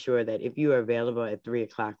to make sure that if you are available at 3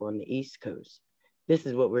 o'clock on the East Coast, this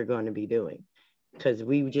is what we're going to be doing. Because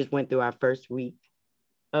we just went through our first week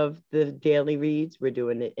of the daily reads. We're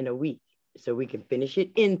doing it in a week so we can finish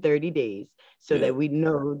it in 30 days so that we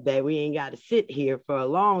know that we ain't got to sit here for a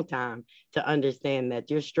long time to understand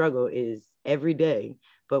that your struggle is every day,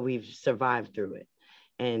 but we've survived through it.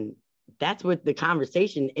 And that's what the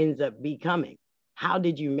conversation ends up becoming. How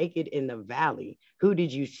did you make it in the valley? Who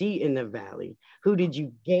did you see in the valley? Who did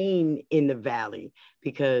you gain in the valley?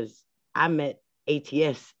 Because I met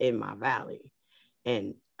ATS in my valley.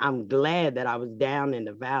 And I'm glad that I was down in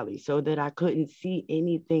the valley so that I couldn't see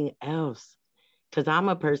anything else. Because I'm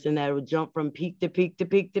a person that would jump from peak to peak to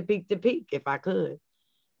peak to peak to peak if I could.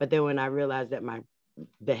 But then when I realized that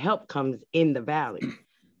the help comes in the valley,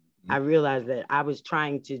 I realized that I was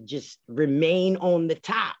trying to just remain on the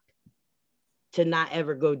top to not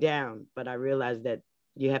ever go down. But I realized that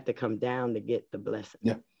you have to come down to get the blessing.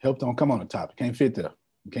 Yeah, help don't come on the top. It can't fit there.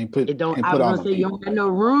 You can't put. It don't. Can't I put was all gonna say you don't have no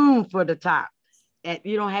room for the top.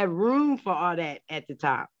 You don't have room for all that at the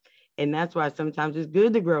top, and that's why sometimes it's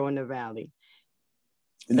good to grow in the valley.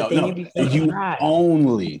 No, you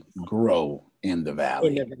only grow in the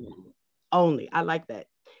valley. Only. I like that.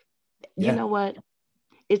 Yeah. You know what?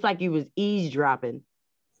 It's like you was eavesdropping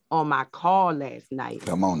on my call last night.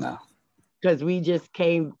 Come on now. Because we just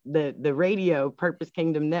came, the radio, Purpose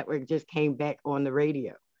Kingdom Network just came back on the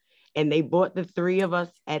radio. And they brought the three of us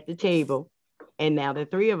at the table. And now the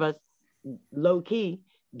three of us, low key,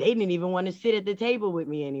 they didn't even want to sit at the table with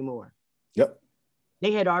me anymore. Yep.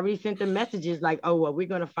 They had already sent them messages like, oh, well, we're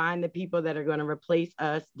going to find the people that are going to replace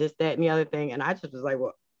us, this, that, and the other thing. And I just was like,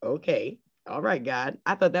 well, okay. All right, God.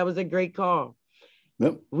 I thought that was a great call.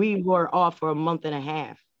 Yep. We were off for a month and a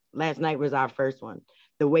half. Last night was our first one.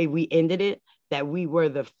 The way we ended it, that we were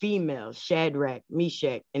the female Shadrach,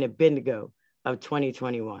 Meshach, and Abednego of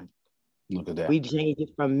 2021. Look at that. We changed it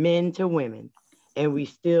from men to women, and we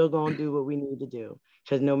still gonna do what we need to do.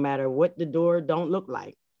 Because no matter what the door don't look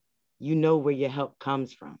like, you know where your help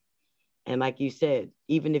comes from. And like you said,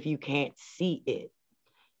 even if you can't see it,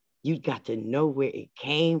 you got to know where it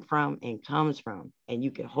came from and comes from, and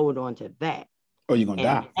you can hold on to that. Or you're gonna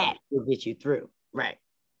die. That will get you through. Right.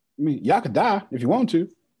 I mean, y'all could die if you want to.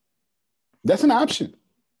 That's an option.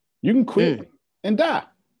 You can quit and die.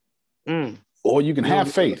 Or you can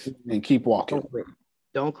have faith and keep walking. Don't quit.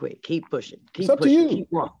 Don't quit. Keep pushing. Keep it's up pushing. to you. Keep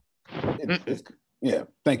walking. Yeah.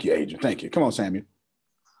 Thank you, Adrian. Thank you. Come on, Samuel.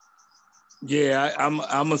 Yeah, I'm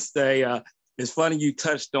gonna say it's funny you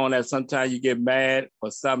touched on that. Sometimes you get mad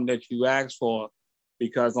for something that you asked for,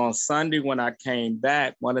 because on Sunday when I came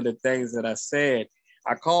back, one of the things that I said,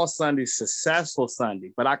 I call Sunday Successful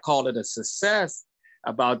Sunday, but I called it a success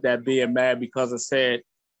about that being mad, because I said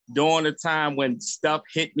during the time when stuff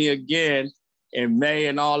hit me again in May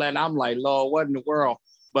and all that, and I'm like, Lord, what in the world?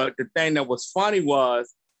 But the thing that was funny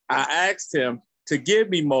was I asked him to give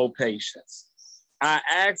me more patience. I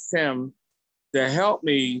asked him to help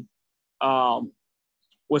me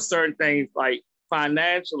with certain things like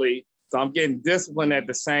financially. So I'm getting disciplined at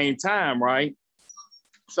the same time, right?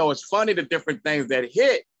 So it's funny the different things that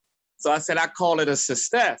hit. So I said, I call it a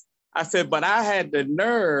success. I said, but I had the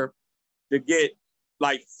nerve to get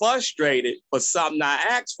like frustrated for something I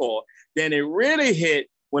asked for. Then it really hit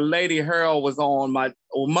when Lady Harold was on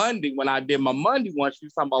Monday, when I did my Monday one. She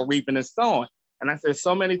was talking about reaping and sowing. And I said,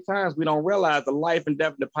 so many times we don't realize the life and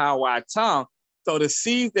death and the power of our tongue. So the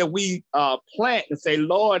seeds that we plant and say,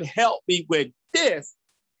 Lord, help me with this.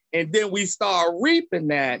 And then we start reaping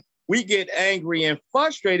that. We get angry and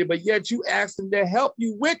frustrated, but yet you ask them to help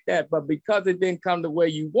you with that. But because it didn't come the way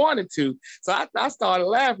you wanted to. So I started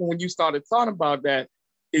laughing when you started talking about that,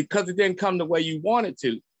 because it didn't come the way you wanted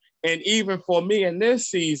to. And even for me in this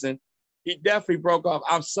season, he definitely broke off.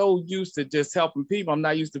 I'm so used to just helping people. I'm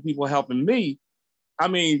not used to people helping me. I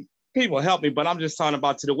mean, people help me, but I'm just talking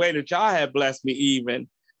about to the way that y'all had blessed me, even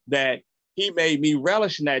that he made me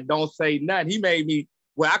relish in that. Don't say nothing. He made me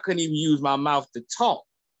where I couldn't even use my mouth to talk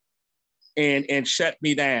and shut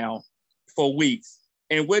me down for weeks.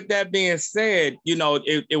 And with that being said, you know,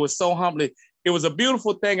 it was so humbling. It was a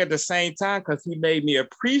beautiful thing at the same time, because he made me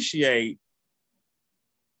appreciate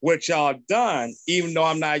what y'all done, even though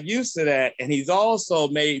I'm not used to that. And he's also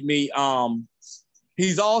made me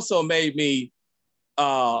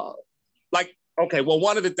like, okay, well,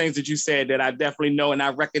 one of the things that you said that I definitely know, and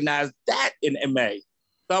I recognize that in MA,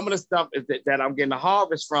 some of the stuff is that I'm getting a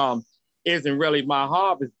harvest from isn't really my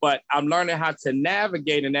harvest, but I'm learning how to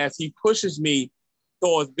navigate. And as he pushes me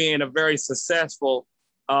towards being a very successful,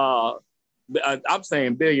 I'm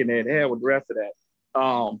saying billionaire, the hell with the rest of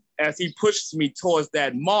that. As he pushes me towards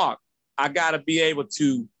that mark, I got to be able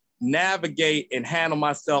to navigate and handle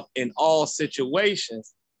myself in all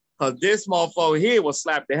situations, because this motherfucker here will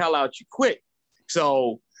slap the hell out you quick.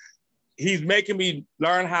 So he's making me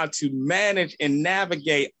learn how to manage and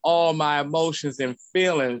navigate all my emotions and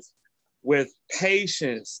feelings with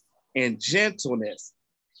patience and gentleness.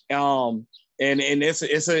 And it's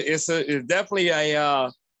definitely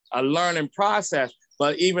a learning process.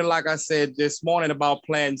 But even like I said this morning about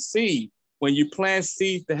planting seed, when you plant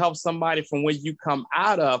seeds to help somebody from where you come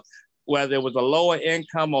out of, whether it was a lower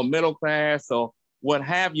income or middle class or what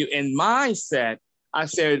have you, in mindset, I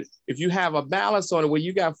said, if you have a balance on it where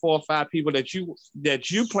you got 4 or 5 people that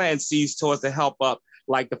you plant seeds towards to help up,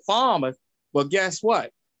 like the farmers, well, guess what?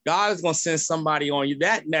 God is going to send somebody on you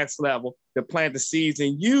that next level to plant the seeds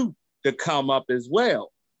in you to come up as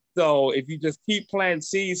well. So if you just keep planting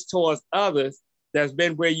seeds towards others that's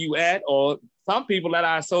been where you at, or some people that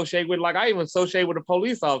I associate with, like I even associate with a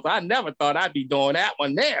police officer. I never thought I'd be doing that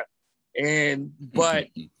one there.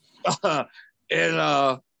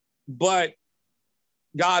 But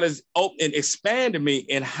God has opened and expanded me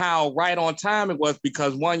in how right on time it was,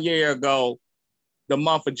 because 1 year ago, the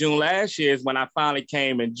month of June last year is when I finally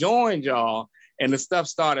came and joined y'all, and the stuff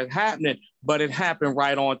started happening, but it happened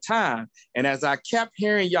right on time. And as I kept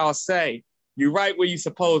hearing y'all say, you're right where you're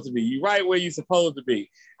supposed to be, you're right where you're supposed to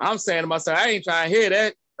be, I'm saying to myself, I ain't trying to hear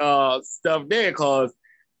that stuff there, because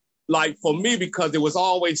like for me, because it was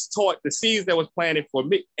always taught, the seeds that was planted for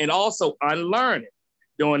me, and also unlearning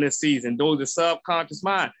during this season, those the subconscious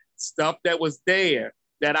mind, stuff that was there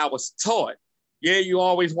that I was taught. Yeah, you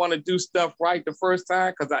always want to do stuff right the first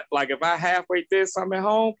time, because if I halfway did something at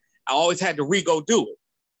home, I always had to re-go do it.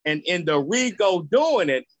 And in the re-go doing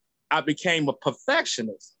it, I became a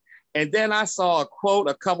perfectionist. And then I saw a quote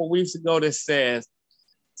a couple weeks ago that says,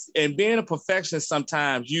 in being a perfectionist,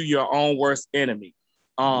 sometimes you're your own worst enemy.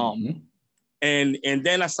 And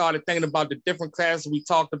then I started thinking about the different classes we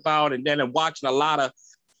talked about, and then watching a lot of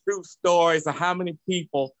true stories of how many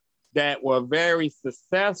people that were very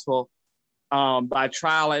successful by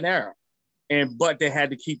trial and error. But they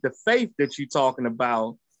had to keep the faith that you're talking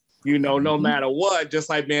about, no matter what, just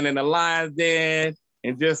like being in the lion's den,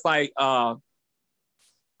 and just like,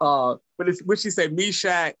 what she said,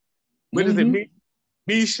 Meshach, what is it,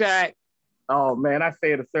 Meshach? Oh man, I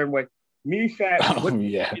say it a certain way. Meshach,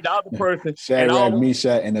 the other person. Shadrach,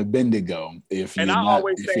 Meshach, and Abednego, if you're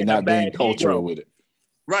not being cultural with it.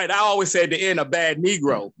 Right, I always say at the end, a bad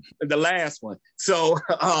Negro, the last one. So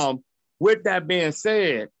with that being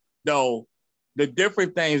said, though, the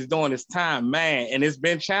different things during this time, man, and it's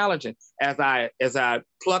been challenging as I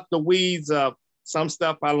pluck the weeds of some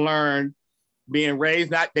stuff I learned being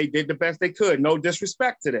raised. They did the best they could, no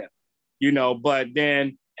disrespect to them, but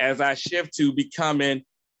then as I shift to becoming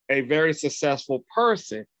a very successful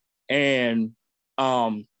person, and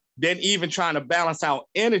then even trying to balance out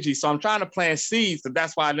energy. So I'm trying to plant seeds, and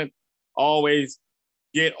that's why I didn't always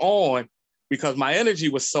get on, because my energy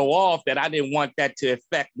was so off that I didn't want that to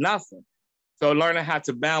affect nothing. So learning how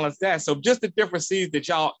to balance that. So just the different seeds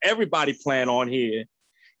that everybody plant on here.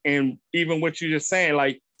 And even what you're just saying,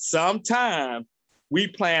 like sometimes we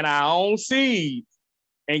plant our own seeds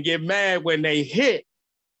and get mad when they hit,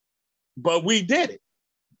 but we did it.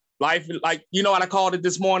 Life, like, what I called it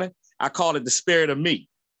this morning? I called it the spirit of me.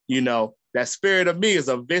 That spirit of me is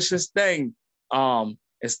a vicious thing.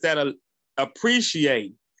 Instead of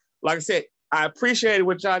appreciate, like I said, I appreciated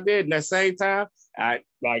what y'all did. And at the same time,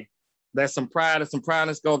 there's some pride and some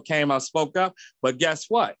proudness came out, spoke up. But guess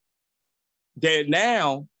what?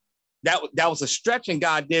 That was a stretching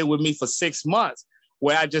God did with me for 6 months,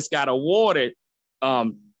 where I just got awarded.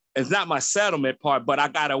 It's not my settlement part, but I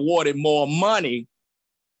got awarded more money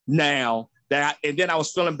now. And then I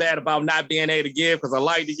was feeling bad about not being able to give, because I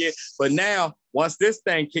like to give. But now, once this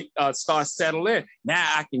thing starts settling, now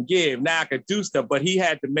I can give. Now I can do stuff. But he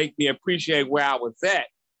had to make me appreciate where I was at,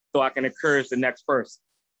 so I can encourage the next person.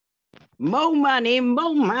 More money,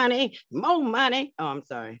 more money, more money. Oh, I'm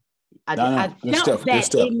sorry. I felt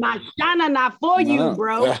that in my shana for you,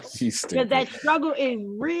 bro. Because that struggle is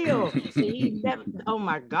real. Oh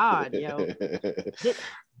my God, yo.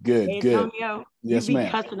 Good. Antonio, yes, you be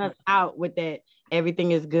ma'am. cussing us out with that.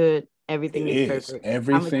 Everything is good. Everything is perfect.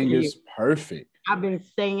 Everything is perfect. I've been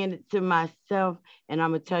saying it to myself, and I'm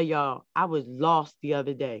gonna tell y'all, I was lost the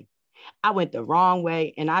other day. I went the wrong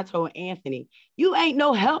way, and I told Anthony, you ain't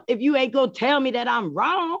no help if you ain't gonna tell me that I'm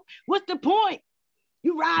wrong. What's the point?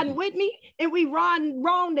 You riding with me, and we riding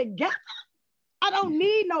wrong together. I don't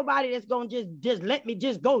need nobody that's gonna just let me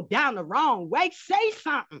just go down the wrong way. Say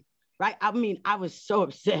something, right? I mean, I was so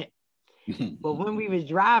upset. But when we was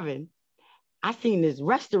driving, I seen this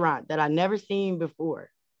restaurant that I never seen before,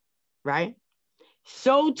 right?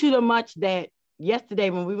 So to the much that yesterday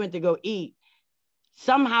when we went to go eat,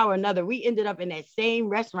 somehow or another, we ended up in that same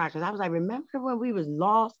restaurant, because I was like, remember when we was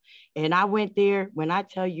lost and I went there? When I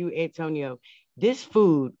tell you, Antonio, this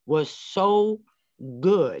food was so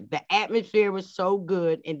good. The atmosphere was so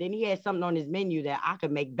good. And then he had something on his menu that I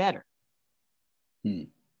could make better.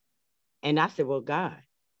 And I said, well, God,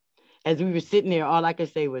 as we were sitting there, all I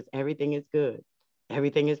could say was, everything is good.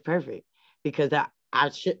 Everything is perfect. Because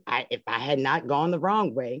if I had not gone the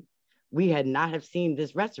wrong way, we had not have seen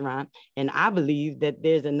this restaurant. And I believe that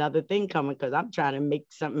there's another thing coming, because I'm trying to make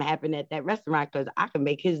something happen at that restaurant, because I can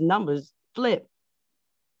make his numbers flip.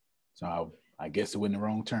 So I guess it went the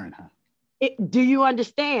wrong turn, huh? Do you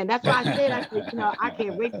understand? That's why I said, I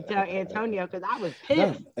can't wait to tell Antonio, because I was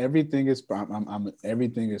pissed. No, everything is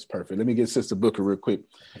everything is perfect. Let me get Sister Booker real quick.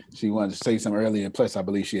 She wanted to say something earlier, and plus I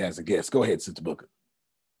believe she has a guest. Go ahead, Sister Booker.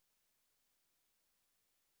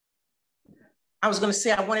 I was going to say,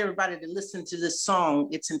 I want everybody to listen to this song.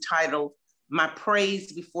 It's entitled My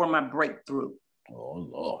Praise Before My Breakthrough. Oh,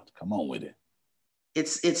 Lord, come on with it.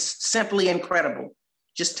 It's simply incredible.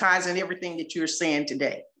 Just ties in everything that you're saying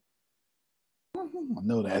today. I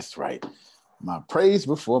know that's right. My praise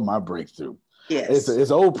before my breakthrough. Yes. It's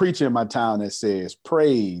an old preacher in my town that says,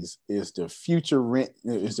 praise is the future rent,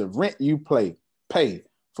 is the rent you pay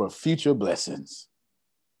for future blessings.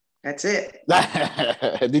 That's it.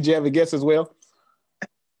 Did you have a guess as well?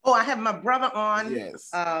 Oh, I have my brother on. Yes.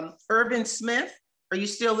 Irvin Smith. Are you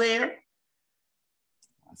still there?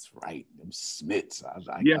 That's right. Them Smiths. I'm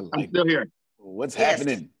still here. What's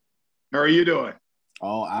happening? How are you doing?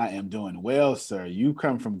 Oh, I am doing well, sir. You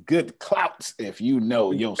come from good clout if you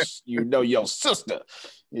know your sister.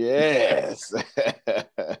 Yes.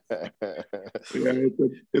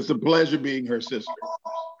 It's a pleasure being her sister.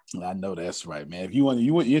 I know that's right, man. If you want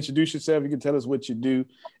to introduce yourself, you can tell us what you do,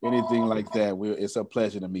 anything like that. It's a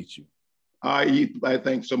pleasure to meet you. I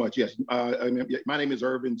thank so much. Yes, my name is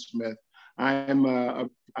Irvin Smith. I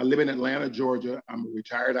live in Atlanta, Georgia. I'm a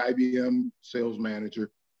retired IBM sales manager.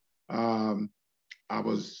 I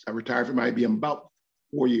retired from IBM about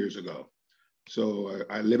 4 years ago. So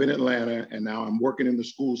I live in Atlanta, and now I'm working in the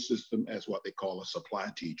school system as what they call a supply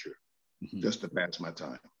teacher, just to pass my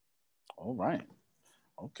time. All right.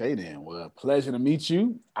 Okay, then. Well, pleasure to meet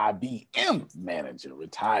you. IBM manager,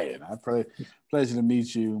 retired. Pleasure to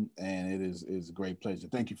meet you, and it is a great pleasure.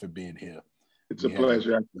 Thank you for being here. It's a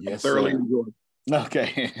pleasure. Yes, thoroughly enjoyed.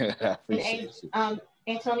 Okay. I appreciate you.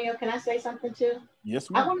 Antonio, can I say something too? Yes,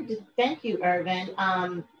 ma'am. I wanted to thank you, Irvin,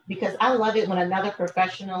 because I love it when another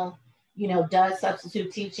professional, does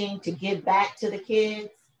substitute teaching to give back to the kids.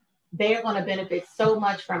 They're going to benefit so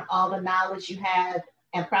much from all the knowledge you have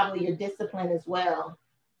and probably your discipline as well.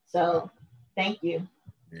 So thank you.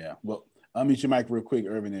 Yeah. Well, I'll mute your mic real quick,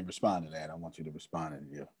 Irvin, and respond to that. I want you to respond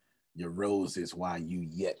to your rose is why you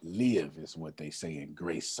yet live, is what they say in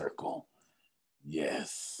Grace Circle.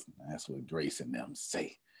 Yes, that's what Grace and them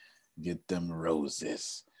say. Get them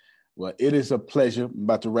roses. Well, it is a pleasure. I'm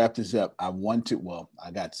about to wrap this up. I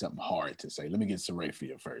got something hard to say. Let me get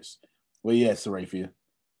Seraphia first. Well, yeah, Seraphia,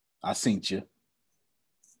 I seen you.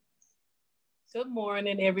 Good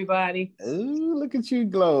morning, everybody. Ooh, look at you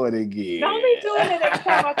glowing again. Don't be doing it every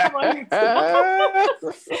time I come on here.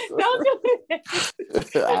 Don't do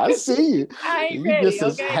it. I see you. I ain't you ready, just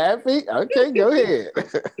okay? as happy. Okay, go ahead.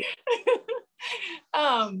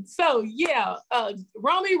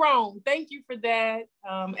 Romy Rome, thank you for that.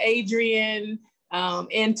 Adrian,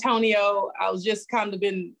 Antonio, I was just kind of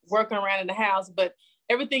been working around in the house, but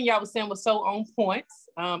everything y'all was saying was so on point.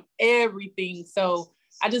 Everything. So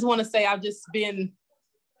I just want to say y'all just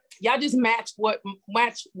matched what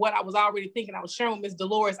I was already thinking. I was sharing with Miss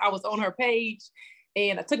Dolores. I was on her page,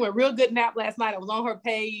 and I took me a real good nap last night. I was on her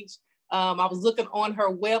page. I was looking on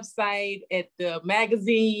her website at the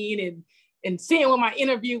magazine and seeing what my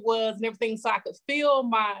interview was and everything, so I could feel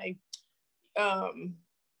my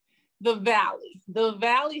the valley. The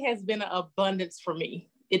valley has been an abundance for me.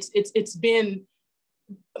 It's been,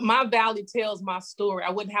 my valley tells my story.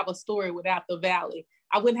 I wouldn't have a story without the valley.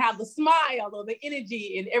 I wouldn't have the smile or the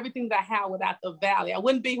energy and everything that I have without the valley. I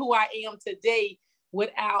wouldn't be who I am today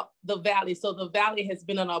without the valley. So the valley has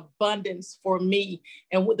been an abundance for me.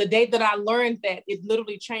 And with the day that I learned that, it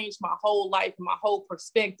literally changed my whole life, my whole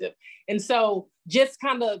perspective. And so just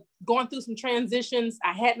kind of going through some transitions,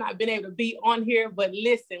 I had not been able to be on here, but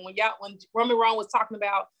listen, when Romy Ron was talking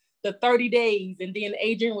about the 30 days, and then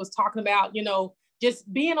Adrian was talking about,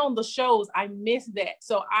 just being on the shows, I missed that.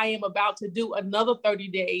 So I am about to do another 30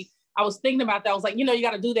 days. I was thinking about that. I was like, you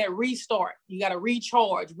got to do that restart. You got to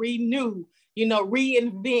recharge, renew,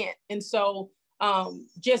 reinvent. And so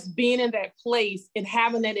just being in that place and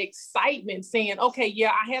having that excitement, saying, okay,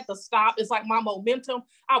 yeah, I had to stop. It's like my momentum.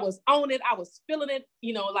 I was on it. I was feeling it,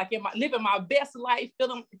 like living my best life,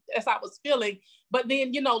 feeling as I was feeling. But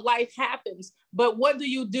then, life happens. But what do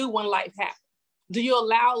you do when life happens? Do you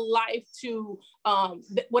allow life to,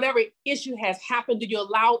 whatever issue has happened, do you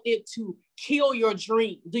allow it to kill your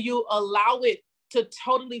dream? Do you allow it to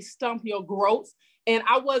totally stump your growth? And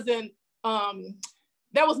I wasn't,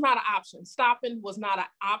 that was not an option. Stopping was not an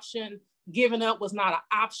option. Giving up was not an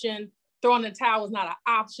option. Throwing the towel was not an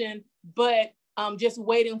option, but just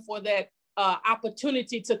waiting for that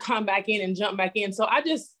opportunity to come back in and jump back in. So I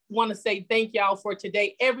just want to say thank y'all for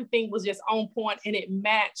today. Everything was just on point, and it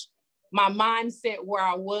matched my mindset where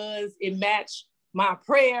I was. It matched my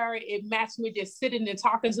prayer. It matched me just sitting and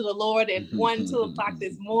talking to the Lord at 1, 2 o'clock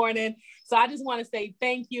this morning. So I just want to say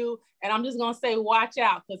thank you. And I'm just going to say, watch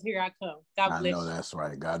out, because here I come. God bless you. I know that's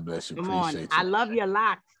right. God bless you. Come Appreciate on. you. I love your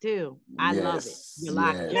locks too. I love it. Your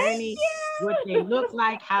lock journey, what they look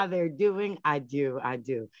like, how they're doing. I do.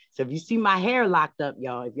 So if you see my hair locked up,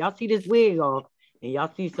 y'all, if y'all see this wig off, and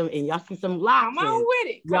y'all see some locks, come on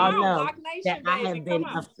with it. Come y'all on, know Lock Nation, that baby. I have been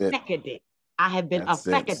affected. I have been That's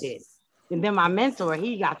affected. And then my mentor,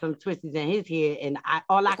 he got some twists in his head, and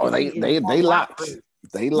all I can see is they locked. braids.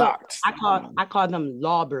 They Look, locked. I call them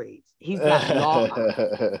law braids. He's got law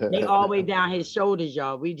locks. They all the way down his shoulders,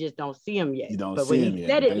 y'all. We just don't see them yet. You don't but see when him he yet.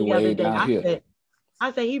 said it They the other way day, down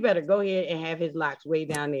I said he better go ahead and have his locks way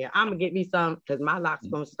down there. I'm gonna get me some, because my locks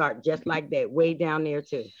gonna start just like that, way down there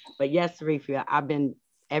too. But yes, Sarifia, I've been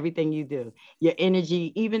everything you do, your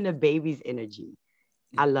energy, even the baby's energy.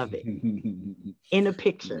 I love it. In a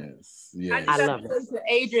picture. Yes. I love it. To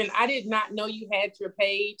Adrian, I did not know you had your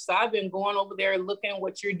page. So I've been going over there looking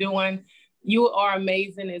what you're doing. You are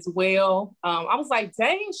amazing as well. I was like,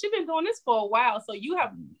 dang, she's been doing this for a while. So you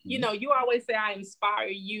have, you always say I inspire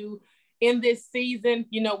you in this season.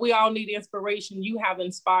 We all need inspiration. You have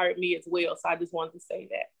inspired me as well. So I just wanted to say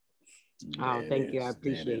that. Oh, thank you. I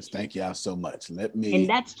appreciate it. Thank y'all so much. And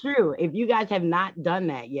that's true. If you guys have not done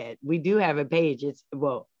that yet, we do have a page.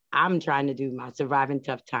 I'm trying to do my Surviving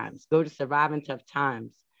Tough Times. Go to Surviving Tough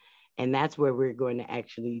Times. And that's where we're going to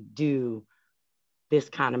actually do this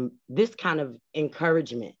kind of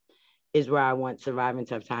encouragement is where I want Surviving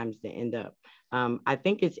Tough Times to end up. I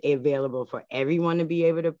think it's available for everyone to be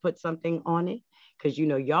able to put something on it, because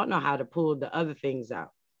y'all know how to pull the other things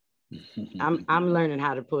out. I'm learning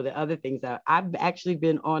how to pull the other things out. I've actually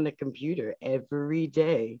been on the computer every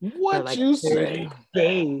day for like 30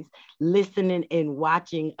 days, listening and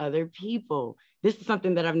watching other people. This is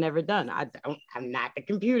something that I've never done. I'm not the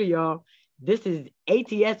computer, y'all.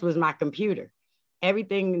 ATS was my computer.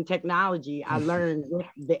 Everything in technology I learned with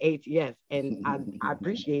the ATS, and I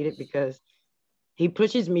appreciate it because he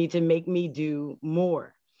pushes me to make me do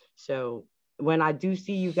more. So when I do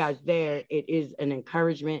see you guys there, it is an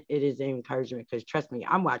encouragement. It is an encouragement, because trust me,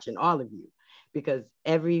 I'm watching all of you, because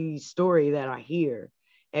every story that I hear,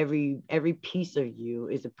 every piece of you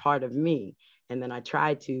is a part of me. And then I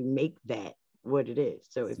try to make that what it is.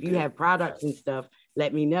 So if you have products and stuff,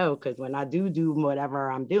 let me know, because when I do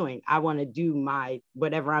whatever I'm doing, I want to do my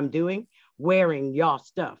whatever I'm doing wearing y'all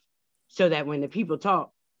stuff, so that when the people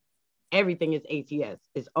talk, everything is ATS.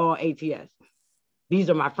 It's all ATS. These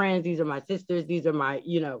are my friends. These are my sisters. These are my,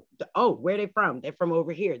 where are they from? They're from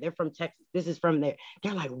over here. They're from Texas. This is from there.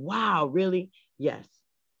 They're like, wow, really? Yes.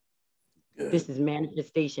 Good. This is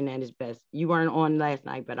manifestation at its best. You weren't on last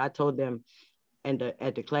night, but I told them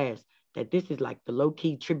at the class that this is like the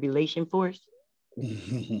low-key tribulation force.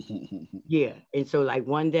 Yeah. And so like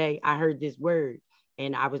one day I heard this word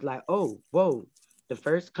and I was like, oh, whoa, the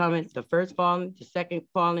first coming, the first falling, the second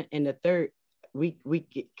falling, and the third, we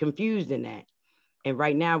get confused in that. And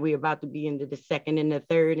right now we're about to be into the second and the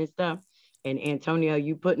third and stuff. And Antonio,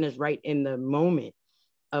 you putting us right in the moment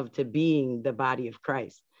to being the body of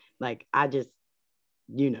Christ. Like I just,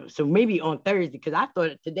 so maybe on Thursday, because I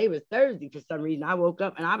thought today was Thursday for some reason. I woke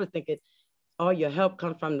up and I was thinking, all your help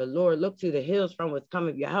comes from the Lord. Look to the hills from what's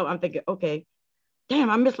coming your help. I'm thinking, okay,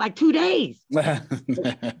 damn, I missed like 2 days. But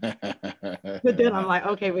then I'm like,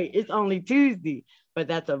 okay, wait, it's only Tuesday. But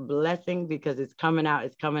that's a blessing, because it's coming out,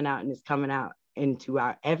 and it's coming out into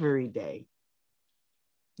our everyday.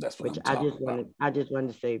 That's what I just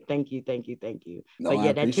wanted to say thank you. No, but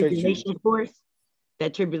yeah, that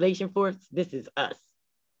tribulation force, this is us.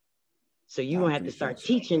 So you're gonna have to start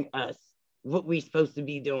teaching us what we're supposed to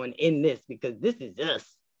be doing in this, because this is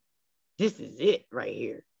us. This is it right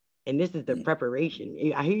here. And this is the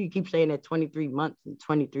preparation. I hear you keep saying that 23 months and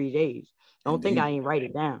 23 days. Don't think I ain't write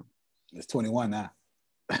it down. It's 21 now.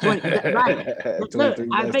 20, right. Look,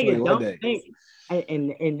 I figured, don't days. think.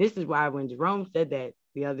 And this is why when Jerome said that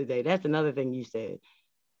the other day, that's another thing you said.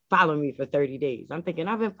 Follow me for 30 days. I'm thinking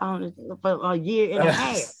I've been following this for a year and a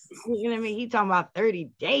half. You know what I mean? He talking about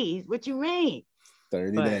 30 days. What you mean?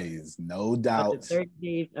 30 days, no doubts. 30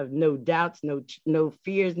 days of no doubts, no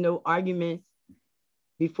fears, no arguments.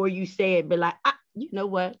 Before you say it, be like, you know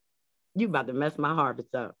what? You about to mess my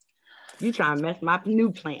harvest up. You trying to mess my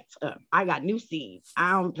new plants up. I got new seeds.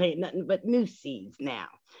 I don't plant nothing but new seeds now.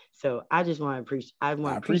 So I just want to appreciate. I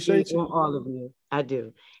want to appreciate you. All of you. I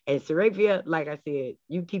do. And Sarafia, like I said,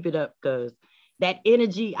 you keep it up because that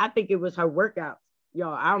energy. I think it was her workouts,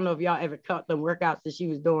 y'all. I don't know if y'all ever caught them workouts that she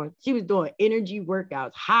was doing. She was doing energy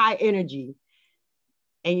workouts, high energy.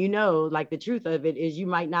 And you know, like the truth of it is, you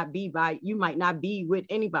might not be with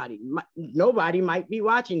anybody. Nobody might be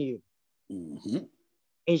watching you. Mm-hmm.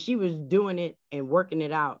 And she was doing it and working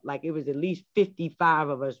it out. Like it was at least 55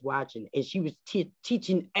 of us watching. And she was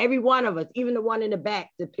teaching every one of us, even the one in the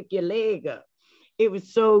back, to pick your leg up. It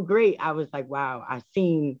was so great. I was like, wow, I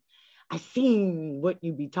seen what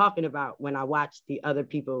you be talking about when I watched the other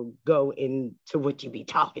people go into what you be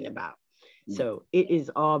talking about. Mm-hmm. So it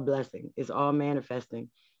is all blessing. It's all manifesting.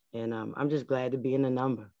 And I'm just glad to be in the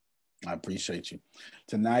number. I appreciate you.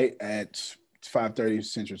 Tonight at 5:30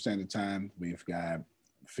 Central Standard Time, we've got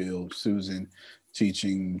Phil, Susan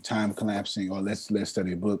teaching time collapsing, or let's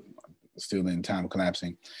study a book, still in time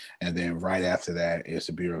collapsing. And then right after that is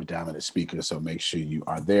the Bureau of Dominant Speakers. So make sure you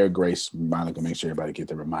are there. Grace, Monica, make sure everybody get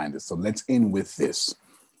the reminders. So let's end with this.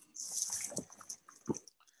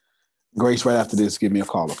 Grace, right after this, give me a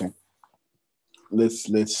call, okay? Let's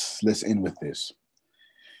end with this.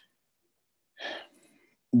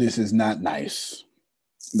 This is not nice,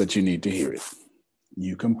 but you need to hear it.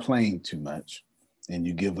 You complain too much. And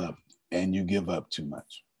you give up too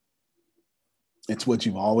much. It's what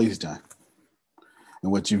you've always done.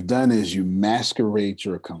 And what you've done is you masquerade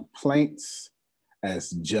your complaints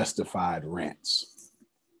as justified rants.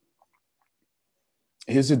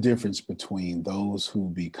 Here's the difference between those who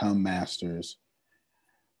become masters,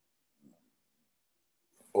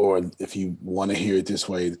 or if you want to hear it this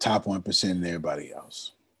way, the top 1% and everybody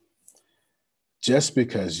else. Just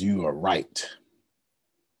because you are right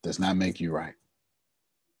does not make you right.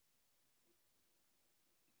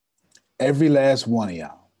 Every last one of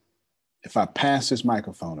y'all, if I pass this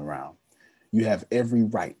microphone around, you have every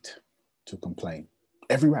right to complain.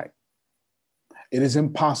 Every right. It is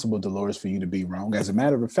impossible, Dolores, for you to be wrong. As a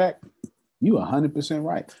matter of fact, you 100%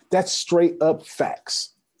 right. That's straight up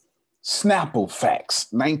facts. Snapple facts,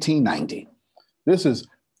 1990. This is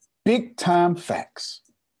big time facts.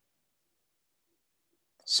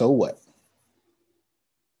 So what?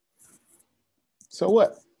 So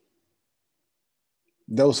what?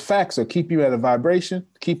 Those facts will keep you at a vibration,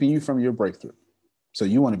 keeping you from your breakthrough. So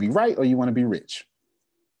you want to be right or you want to be rich?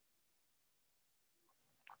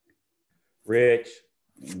 Rich.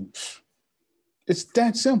 It's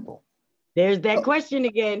that simple. There's that question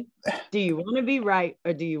again. Do you want to be right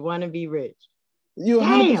or do you want to be rich? You're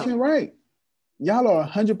 100% right. Y'all are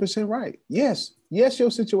 100% right. Yes,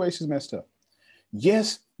 your situation's messed up.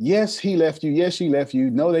 Yes, he left you. Yes, she left you.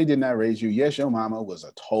 No, they did not raise you. Yes, your mama was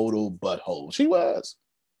a total butthole. She was.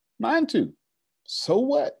 Mine too. So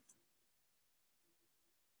what?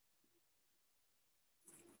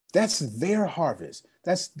 That's their harvest.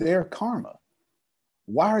 That's their karma.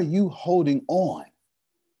 Why are you holding on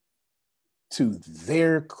to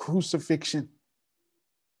their crucifixion?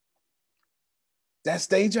 That's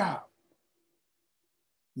their job.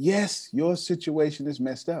 Yes, your situation is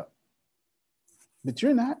messed up, but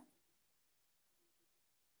you're not.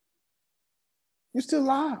 You're still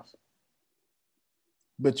alive.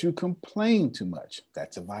 But you complain too much.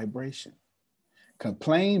 That's a vibration.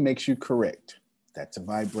 Complain makes you correct. That's a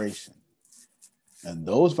vibration. And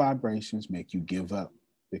those vibrations make you give up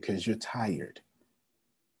because you're tired.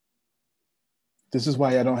 This is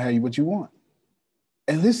why I don't have you what you want.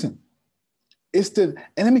 And listen,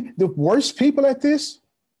 the worst people at this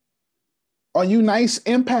are you nice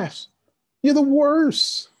empaths. You're the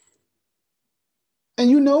worst.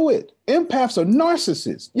 And you know it. Empaths are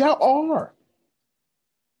narcissists. Y'all are.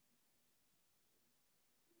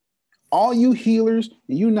 All you healers,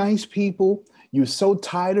 you nice people, you're so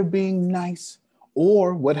tired of being nice.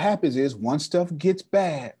 Or what happens is once stuff gets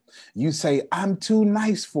bad, you say, I'm too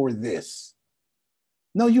nice for this.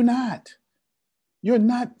 No, you're not. You're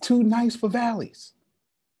not too nice for valleys.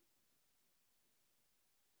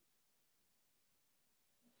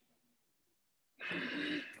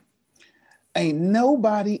 Ain't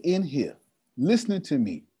nobody in here listening to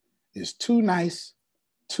me is too nice,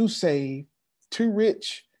 too saved, too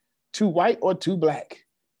rich, too white, or too black,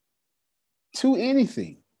 too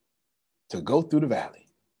anything to go through the valley.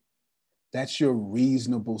 That's your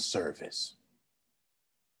reasonable service.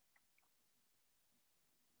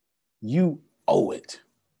 You owe it.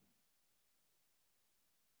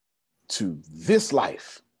 to this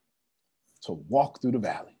life to walk through the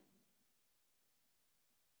valley.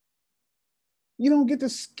 You don't get to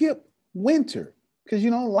skip winter because you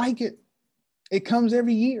don't like it. It comes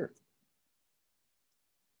every year.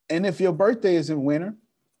 And if your birthday is in winter,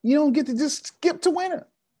 you don't get to just skip to winter.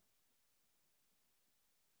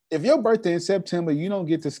 If your birthday in September, you don't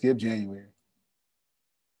get to skip January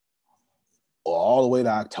or all the way to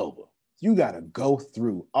October. You got to go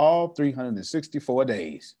through all 364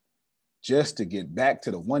 days just to get back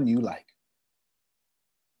to the one you like.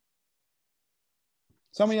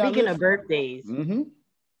 Speaking of birthdays,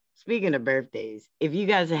 speaking of birthdays, if you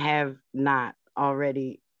guys have not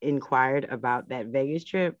already inquired about that Vegas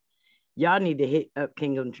trip, y'all need to hit up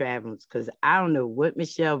Kingdom Travels, because I don't know what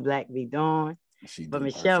Michelle Black be doing, but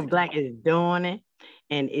Michelle Black is doing it.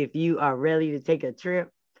 And if you are ready to take a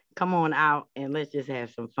trip, come on out and let's just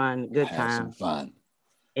have some fun, good time, some fun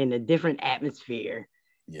in a different atmosphere.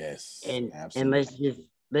 Yes, and absolutely. and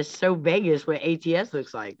let's show Vegas what ATS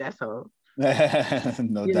looks like. That's all.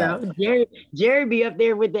 No doubt. Jerry be up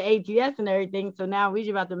there with the ATS and everything. So now we're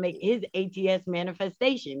about to make his ATS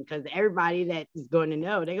manifestation, because everybody that is going to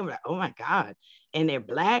know, they're gonna be like, oh my God. And they're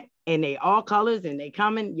Black and they all colors and they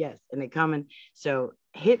coming. Yes, and they coming. So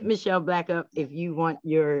hit Michelle Black up if you want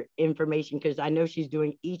your information, because I know she's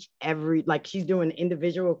doing she's doing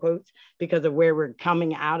individual quotes because of where we're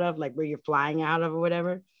coming out of, like where you're flying out of or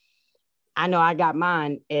whatever. I know I got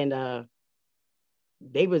mine, and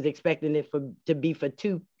they was expecting it to be for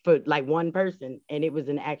one person, and it was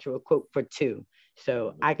an actual quote for two.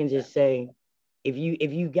 So I can just say, if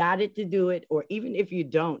you got it to do it, or even if you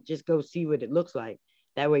don't, just go see what it looks like.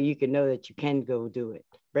 That way you can know that you can go do it,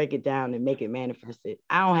 break it down and make it manifest it.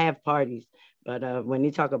 I don't have parties, but when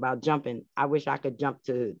you talk about jumping, I wish I could jump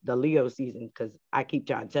to the Leo season, because I keep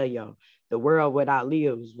trying to tell y'all, the world without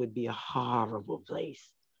Leos would be a horrible place.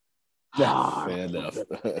 Fair enough.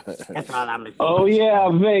 That's all I'm saying. Oh yeah,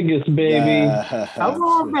 Vegas, baby. Come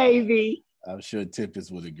on, baby. I'm sure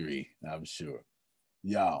Tippis would agree. I'm sure.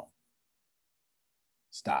 Y'all,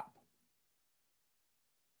 stop.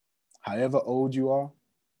 However old you are,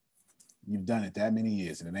 you've done it that many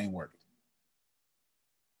years and it ain't worked.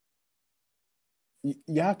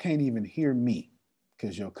 Y'all can't even hear me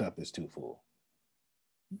because your cup is too full.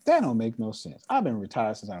 That don't make no sense. I've been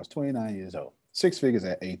retired since I was 29 years old. 6 figures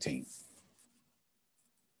at 18.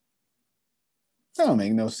 That don't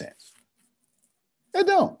make no sense. It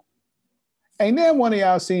don't. Ain't then one of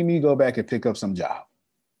y'all seen me go back and pick up some job.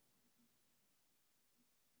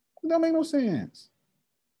 It don't make no sense.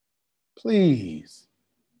 Please,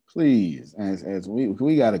 as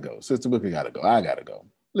we gotta go. Sister Booker gotta go. I gotta go.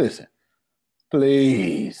 Listen,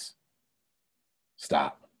 please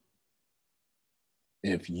stop.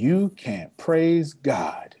 If you can't praise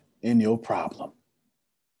God in your problem,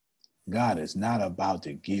 God is not about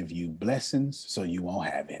to give you blessings so you won't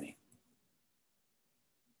have any.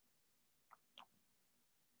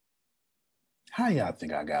 How y'all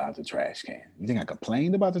think I got out the trash can? You think I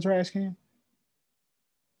complained about the trash can?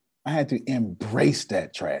 I had to embrace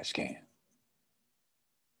that trash can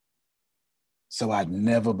so I'd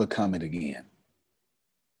never become it again.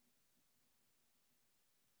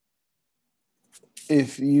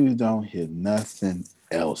 If you don't hear nothing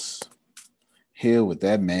else, hear what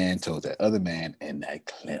that man told that other man in that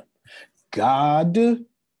clip. God,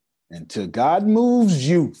 until God moves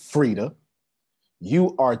you, Frida,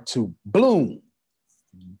 you are to bloom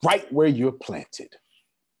right where you're planted.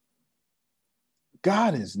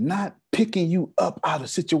 God is not picking you up out of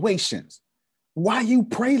situations. Why you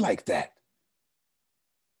pray like that?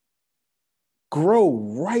 Grow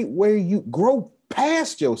right where you grow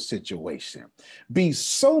past your situation. Be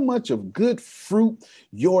so much of good fruit,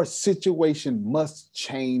 your situation must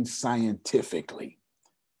change scientifically.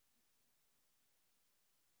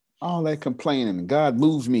 All that complaining, God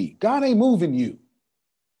moves me. God ain't moving you.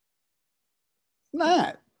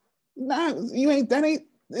 Not, you ain't, that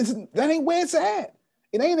ain't where it's at.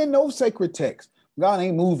 It ain't in no sacred text. God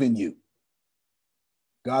ain't moving you.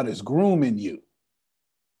 God is grooming you.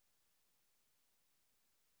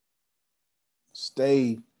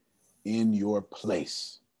 Stay in your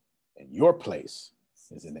place. And your place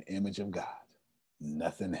is in the image of God.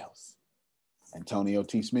 Nothing else. Antonio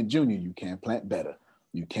T. Smith Jr., you can plant better.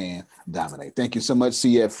 You can dominate. Thank you so much. See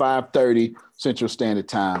you at 5:30 Central Standard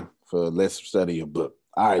Time for Let's Study Your Book.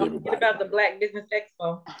 All right, everybody. What about the Black Business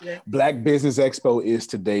Expo? Yeah. Black Business Expo is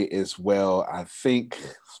today as well. I think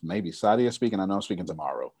maybe Sadia speaking. I know I'm speaking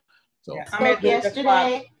tomorrow. So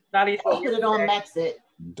yesterday. I put it on Maxit.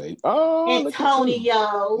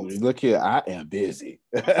 Antonio. Look here, I am busy.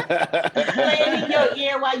 Play it in your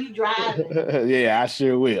ear while you driving. Yeah, I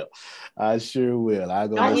sure will. I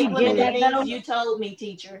go. Don't implement things you told me,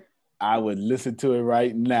 teacher. I would listen to it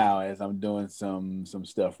right now as I'm doing some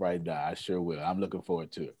stuff right now. I sure will. I'm looking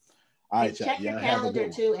forward to it. All right, check your calendar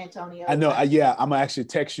too, Antonio. I know. Yeah, I'm gonna actually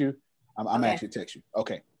text you. I'm actually text you.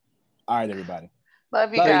 Okay. All right, everybody.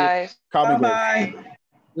 Love you guys. Call me Bye.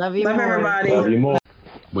 Love you, everybody. Love you more.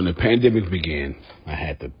 When the pandemic began, I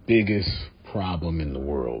had the biggest problem in the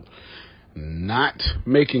world. Not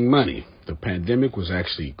making money. The pandemic was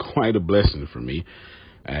actually quite a blessing for me,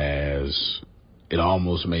 as it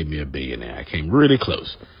almost made me a billionaire. I came really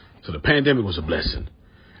close. So the pandemic was a blessing.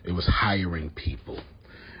 It was hiring people.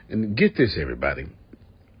 And get this, everybody.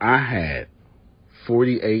 I had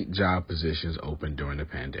 48 job positions open during the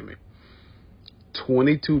pandemic.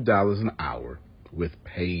 $22 an hour with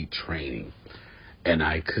paid training. And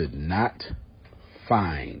I could not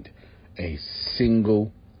find a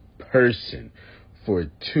single person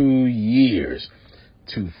for 2 years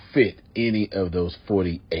to fit any of those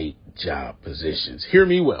 48 job positions. Hear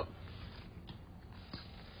me well.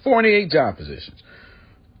 48 job positions,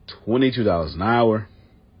 $22 an hour,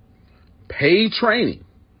 paid training,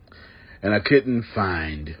 and I couldn't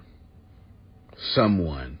find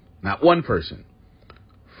someone, not one person,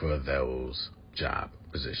 for those job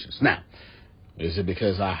positions. Now, is it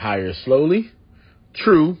because I hire slowly?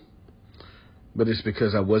 True, but it's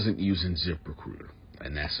because I wasn't using ZipRecruiter,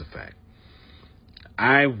 and that's a fact.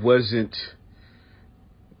 I wasn't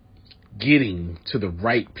getting to the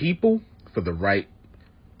right people for the right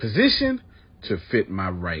position to fit my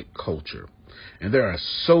right culture. And there are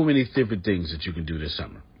so many different things that you can do this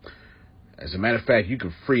summer. As a matter of fact, you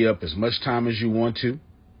can free up as much time as you want to.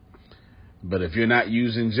 But if you're not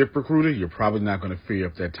using ZipRecruiter, you're probably not going to free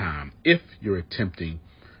up that time if you're attempting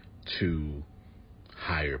to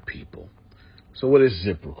hire people. So what is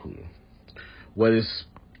ZipRecruiter? What is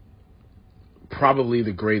probably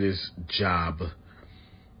the greatest job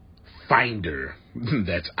finder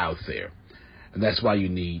that's out there. And that's why you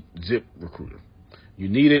need ZipRecruiter. You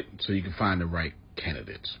need it so you can find the right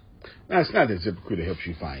candidates. Now, it's not that ZipRecruiter helps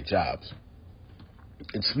you find jobs.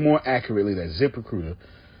 It's more accurately that ZipRecruiter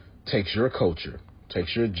takes your culture,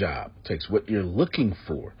 takes your job, takes what you're looking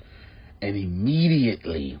for, and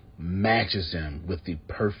immediately matches them with the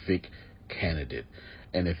perfect candidate.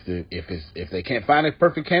 And if they can't find a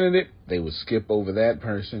perfect candidate, they will skip over that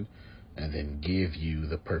person and then give you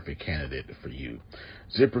the perfect candidate for you.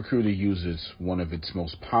 ZipRecruiter uses one of its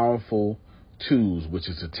most powerful tools, which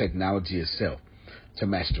is the technology itself, to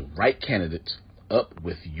match the right candidates up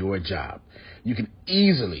with your job. You can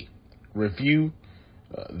easily review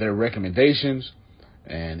their recommendations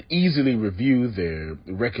and easily review their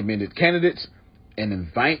recommended candidates and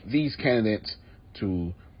invite these candidates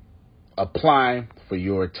to apply for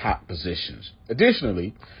your top positions.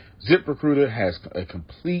 Additionally, ZipRecruiter has a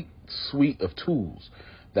complete suite of tools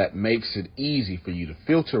that makes it easy for you to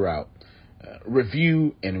filter out,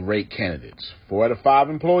 review, and rate candidates. 4 out of 5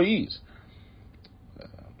 employees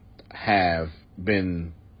have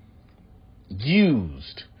been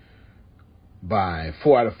used by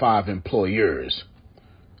 4 out of 5 employers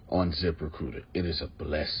on ZipRecruiter. It is a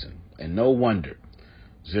blessing. And no wonder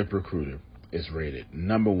ZipRecruiter is rated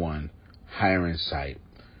 #1 hiring site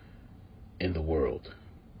in the world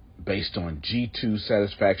based on G2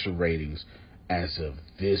 satisfaction ratings as of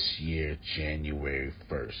this year, January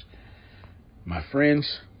 1st. My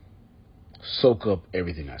friends, soak up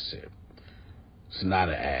everything I said. It's not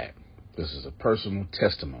an ad. This is a personal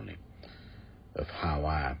testimony of how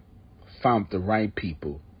I found the right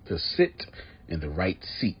people to sit in the right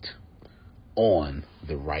seat on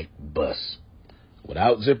the right bus.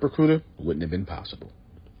 Without ZipRecruiter, it wouldn't have been possible.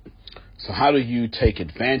 So how do you take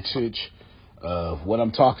advantage of what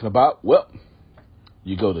I'm talking about? Well,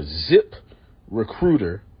 you go to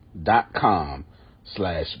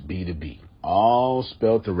ZipRecruiter.com/B2B. All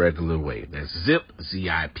spelled the regular way. That's Zip,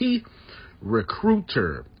 Z-I-P,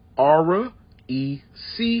 Recruiter, Aura,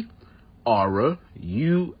 E-C, Aura,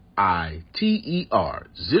 U-I-T-E-R.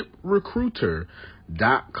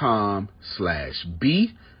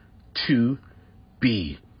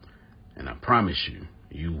 ZipRecruiter.com/B2B. And I promise you,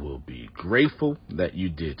 you will be grateful that you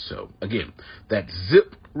did so. Again, that's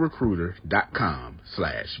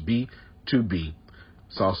ZipRecruiter.com/B2B.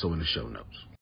 It's also in the show notes.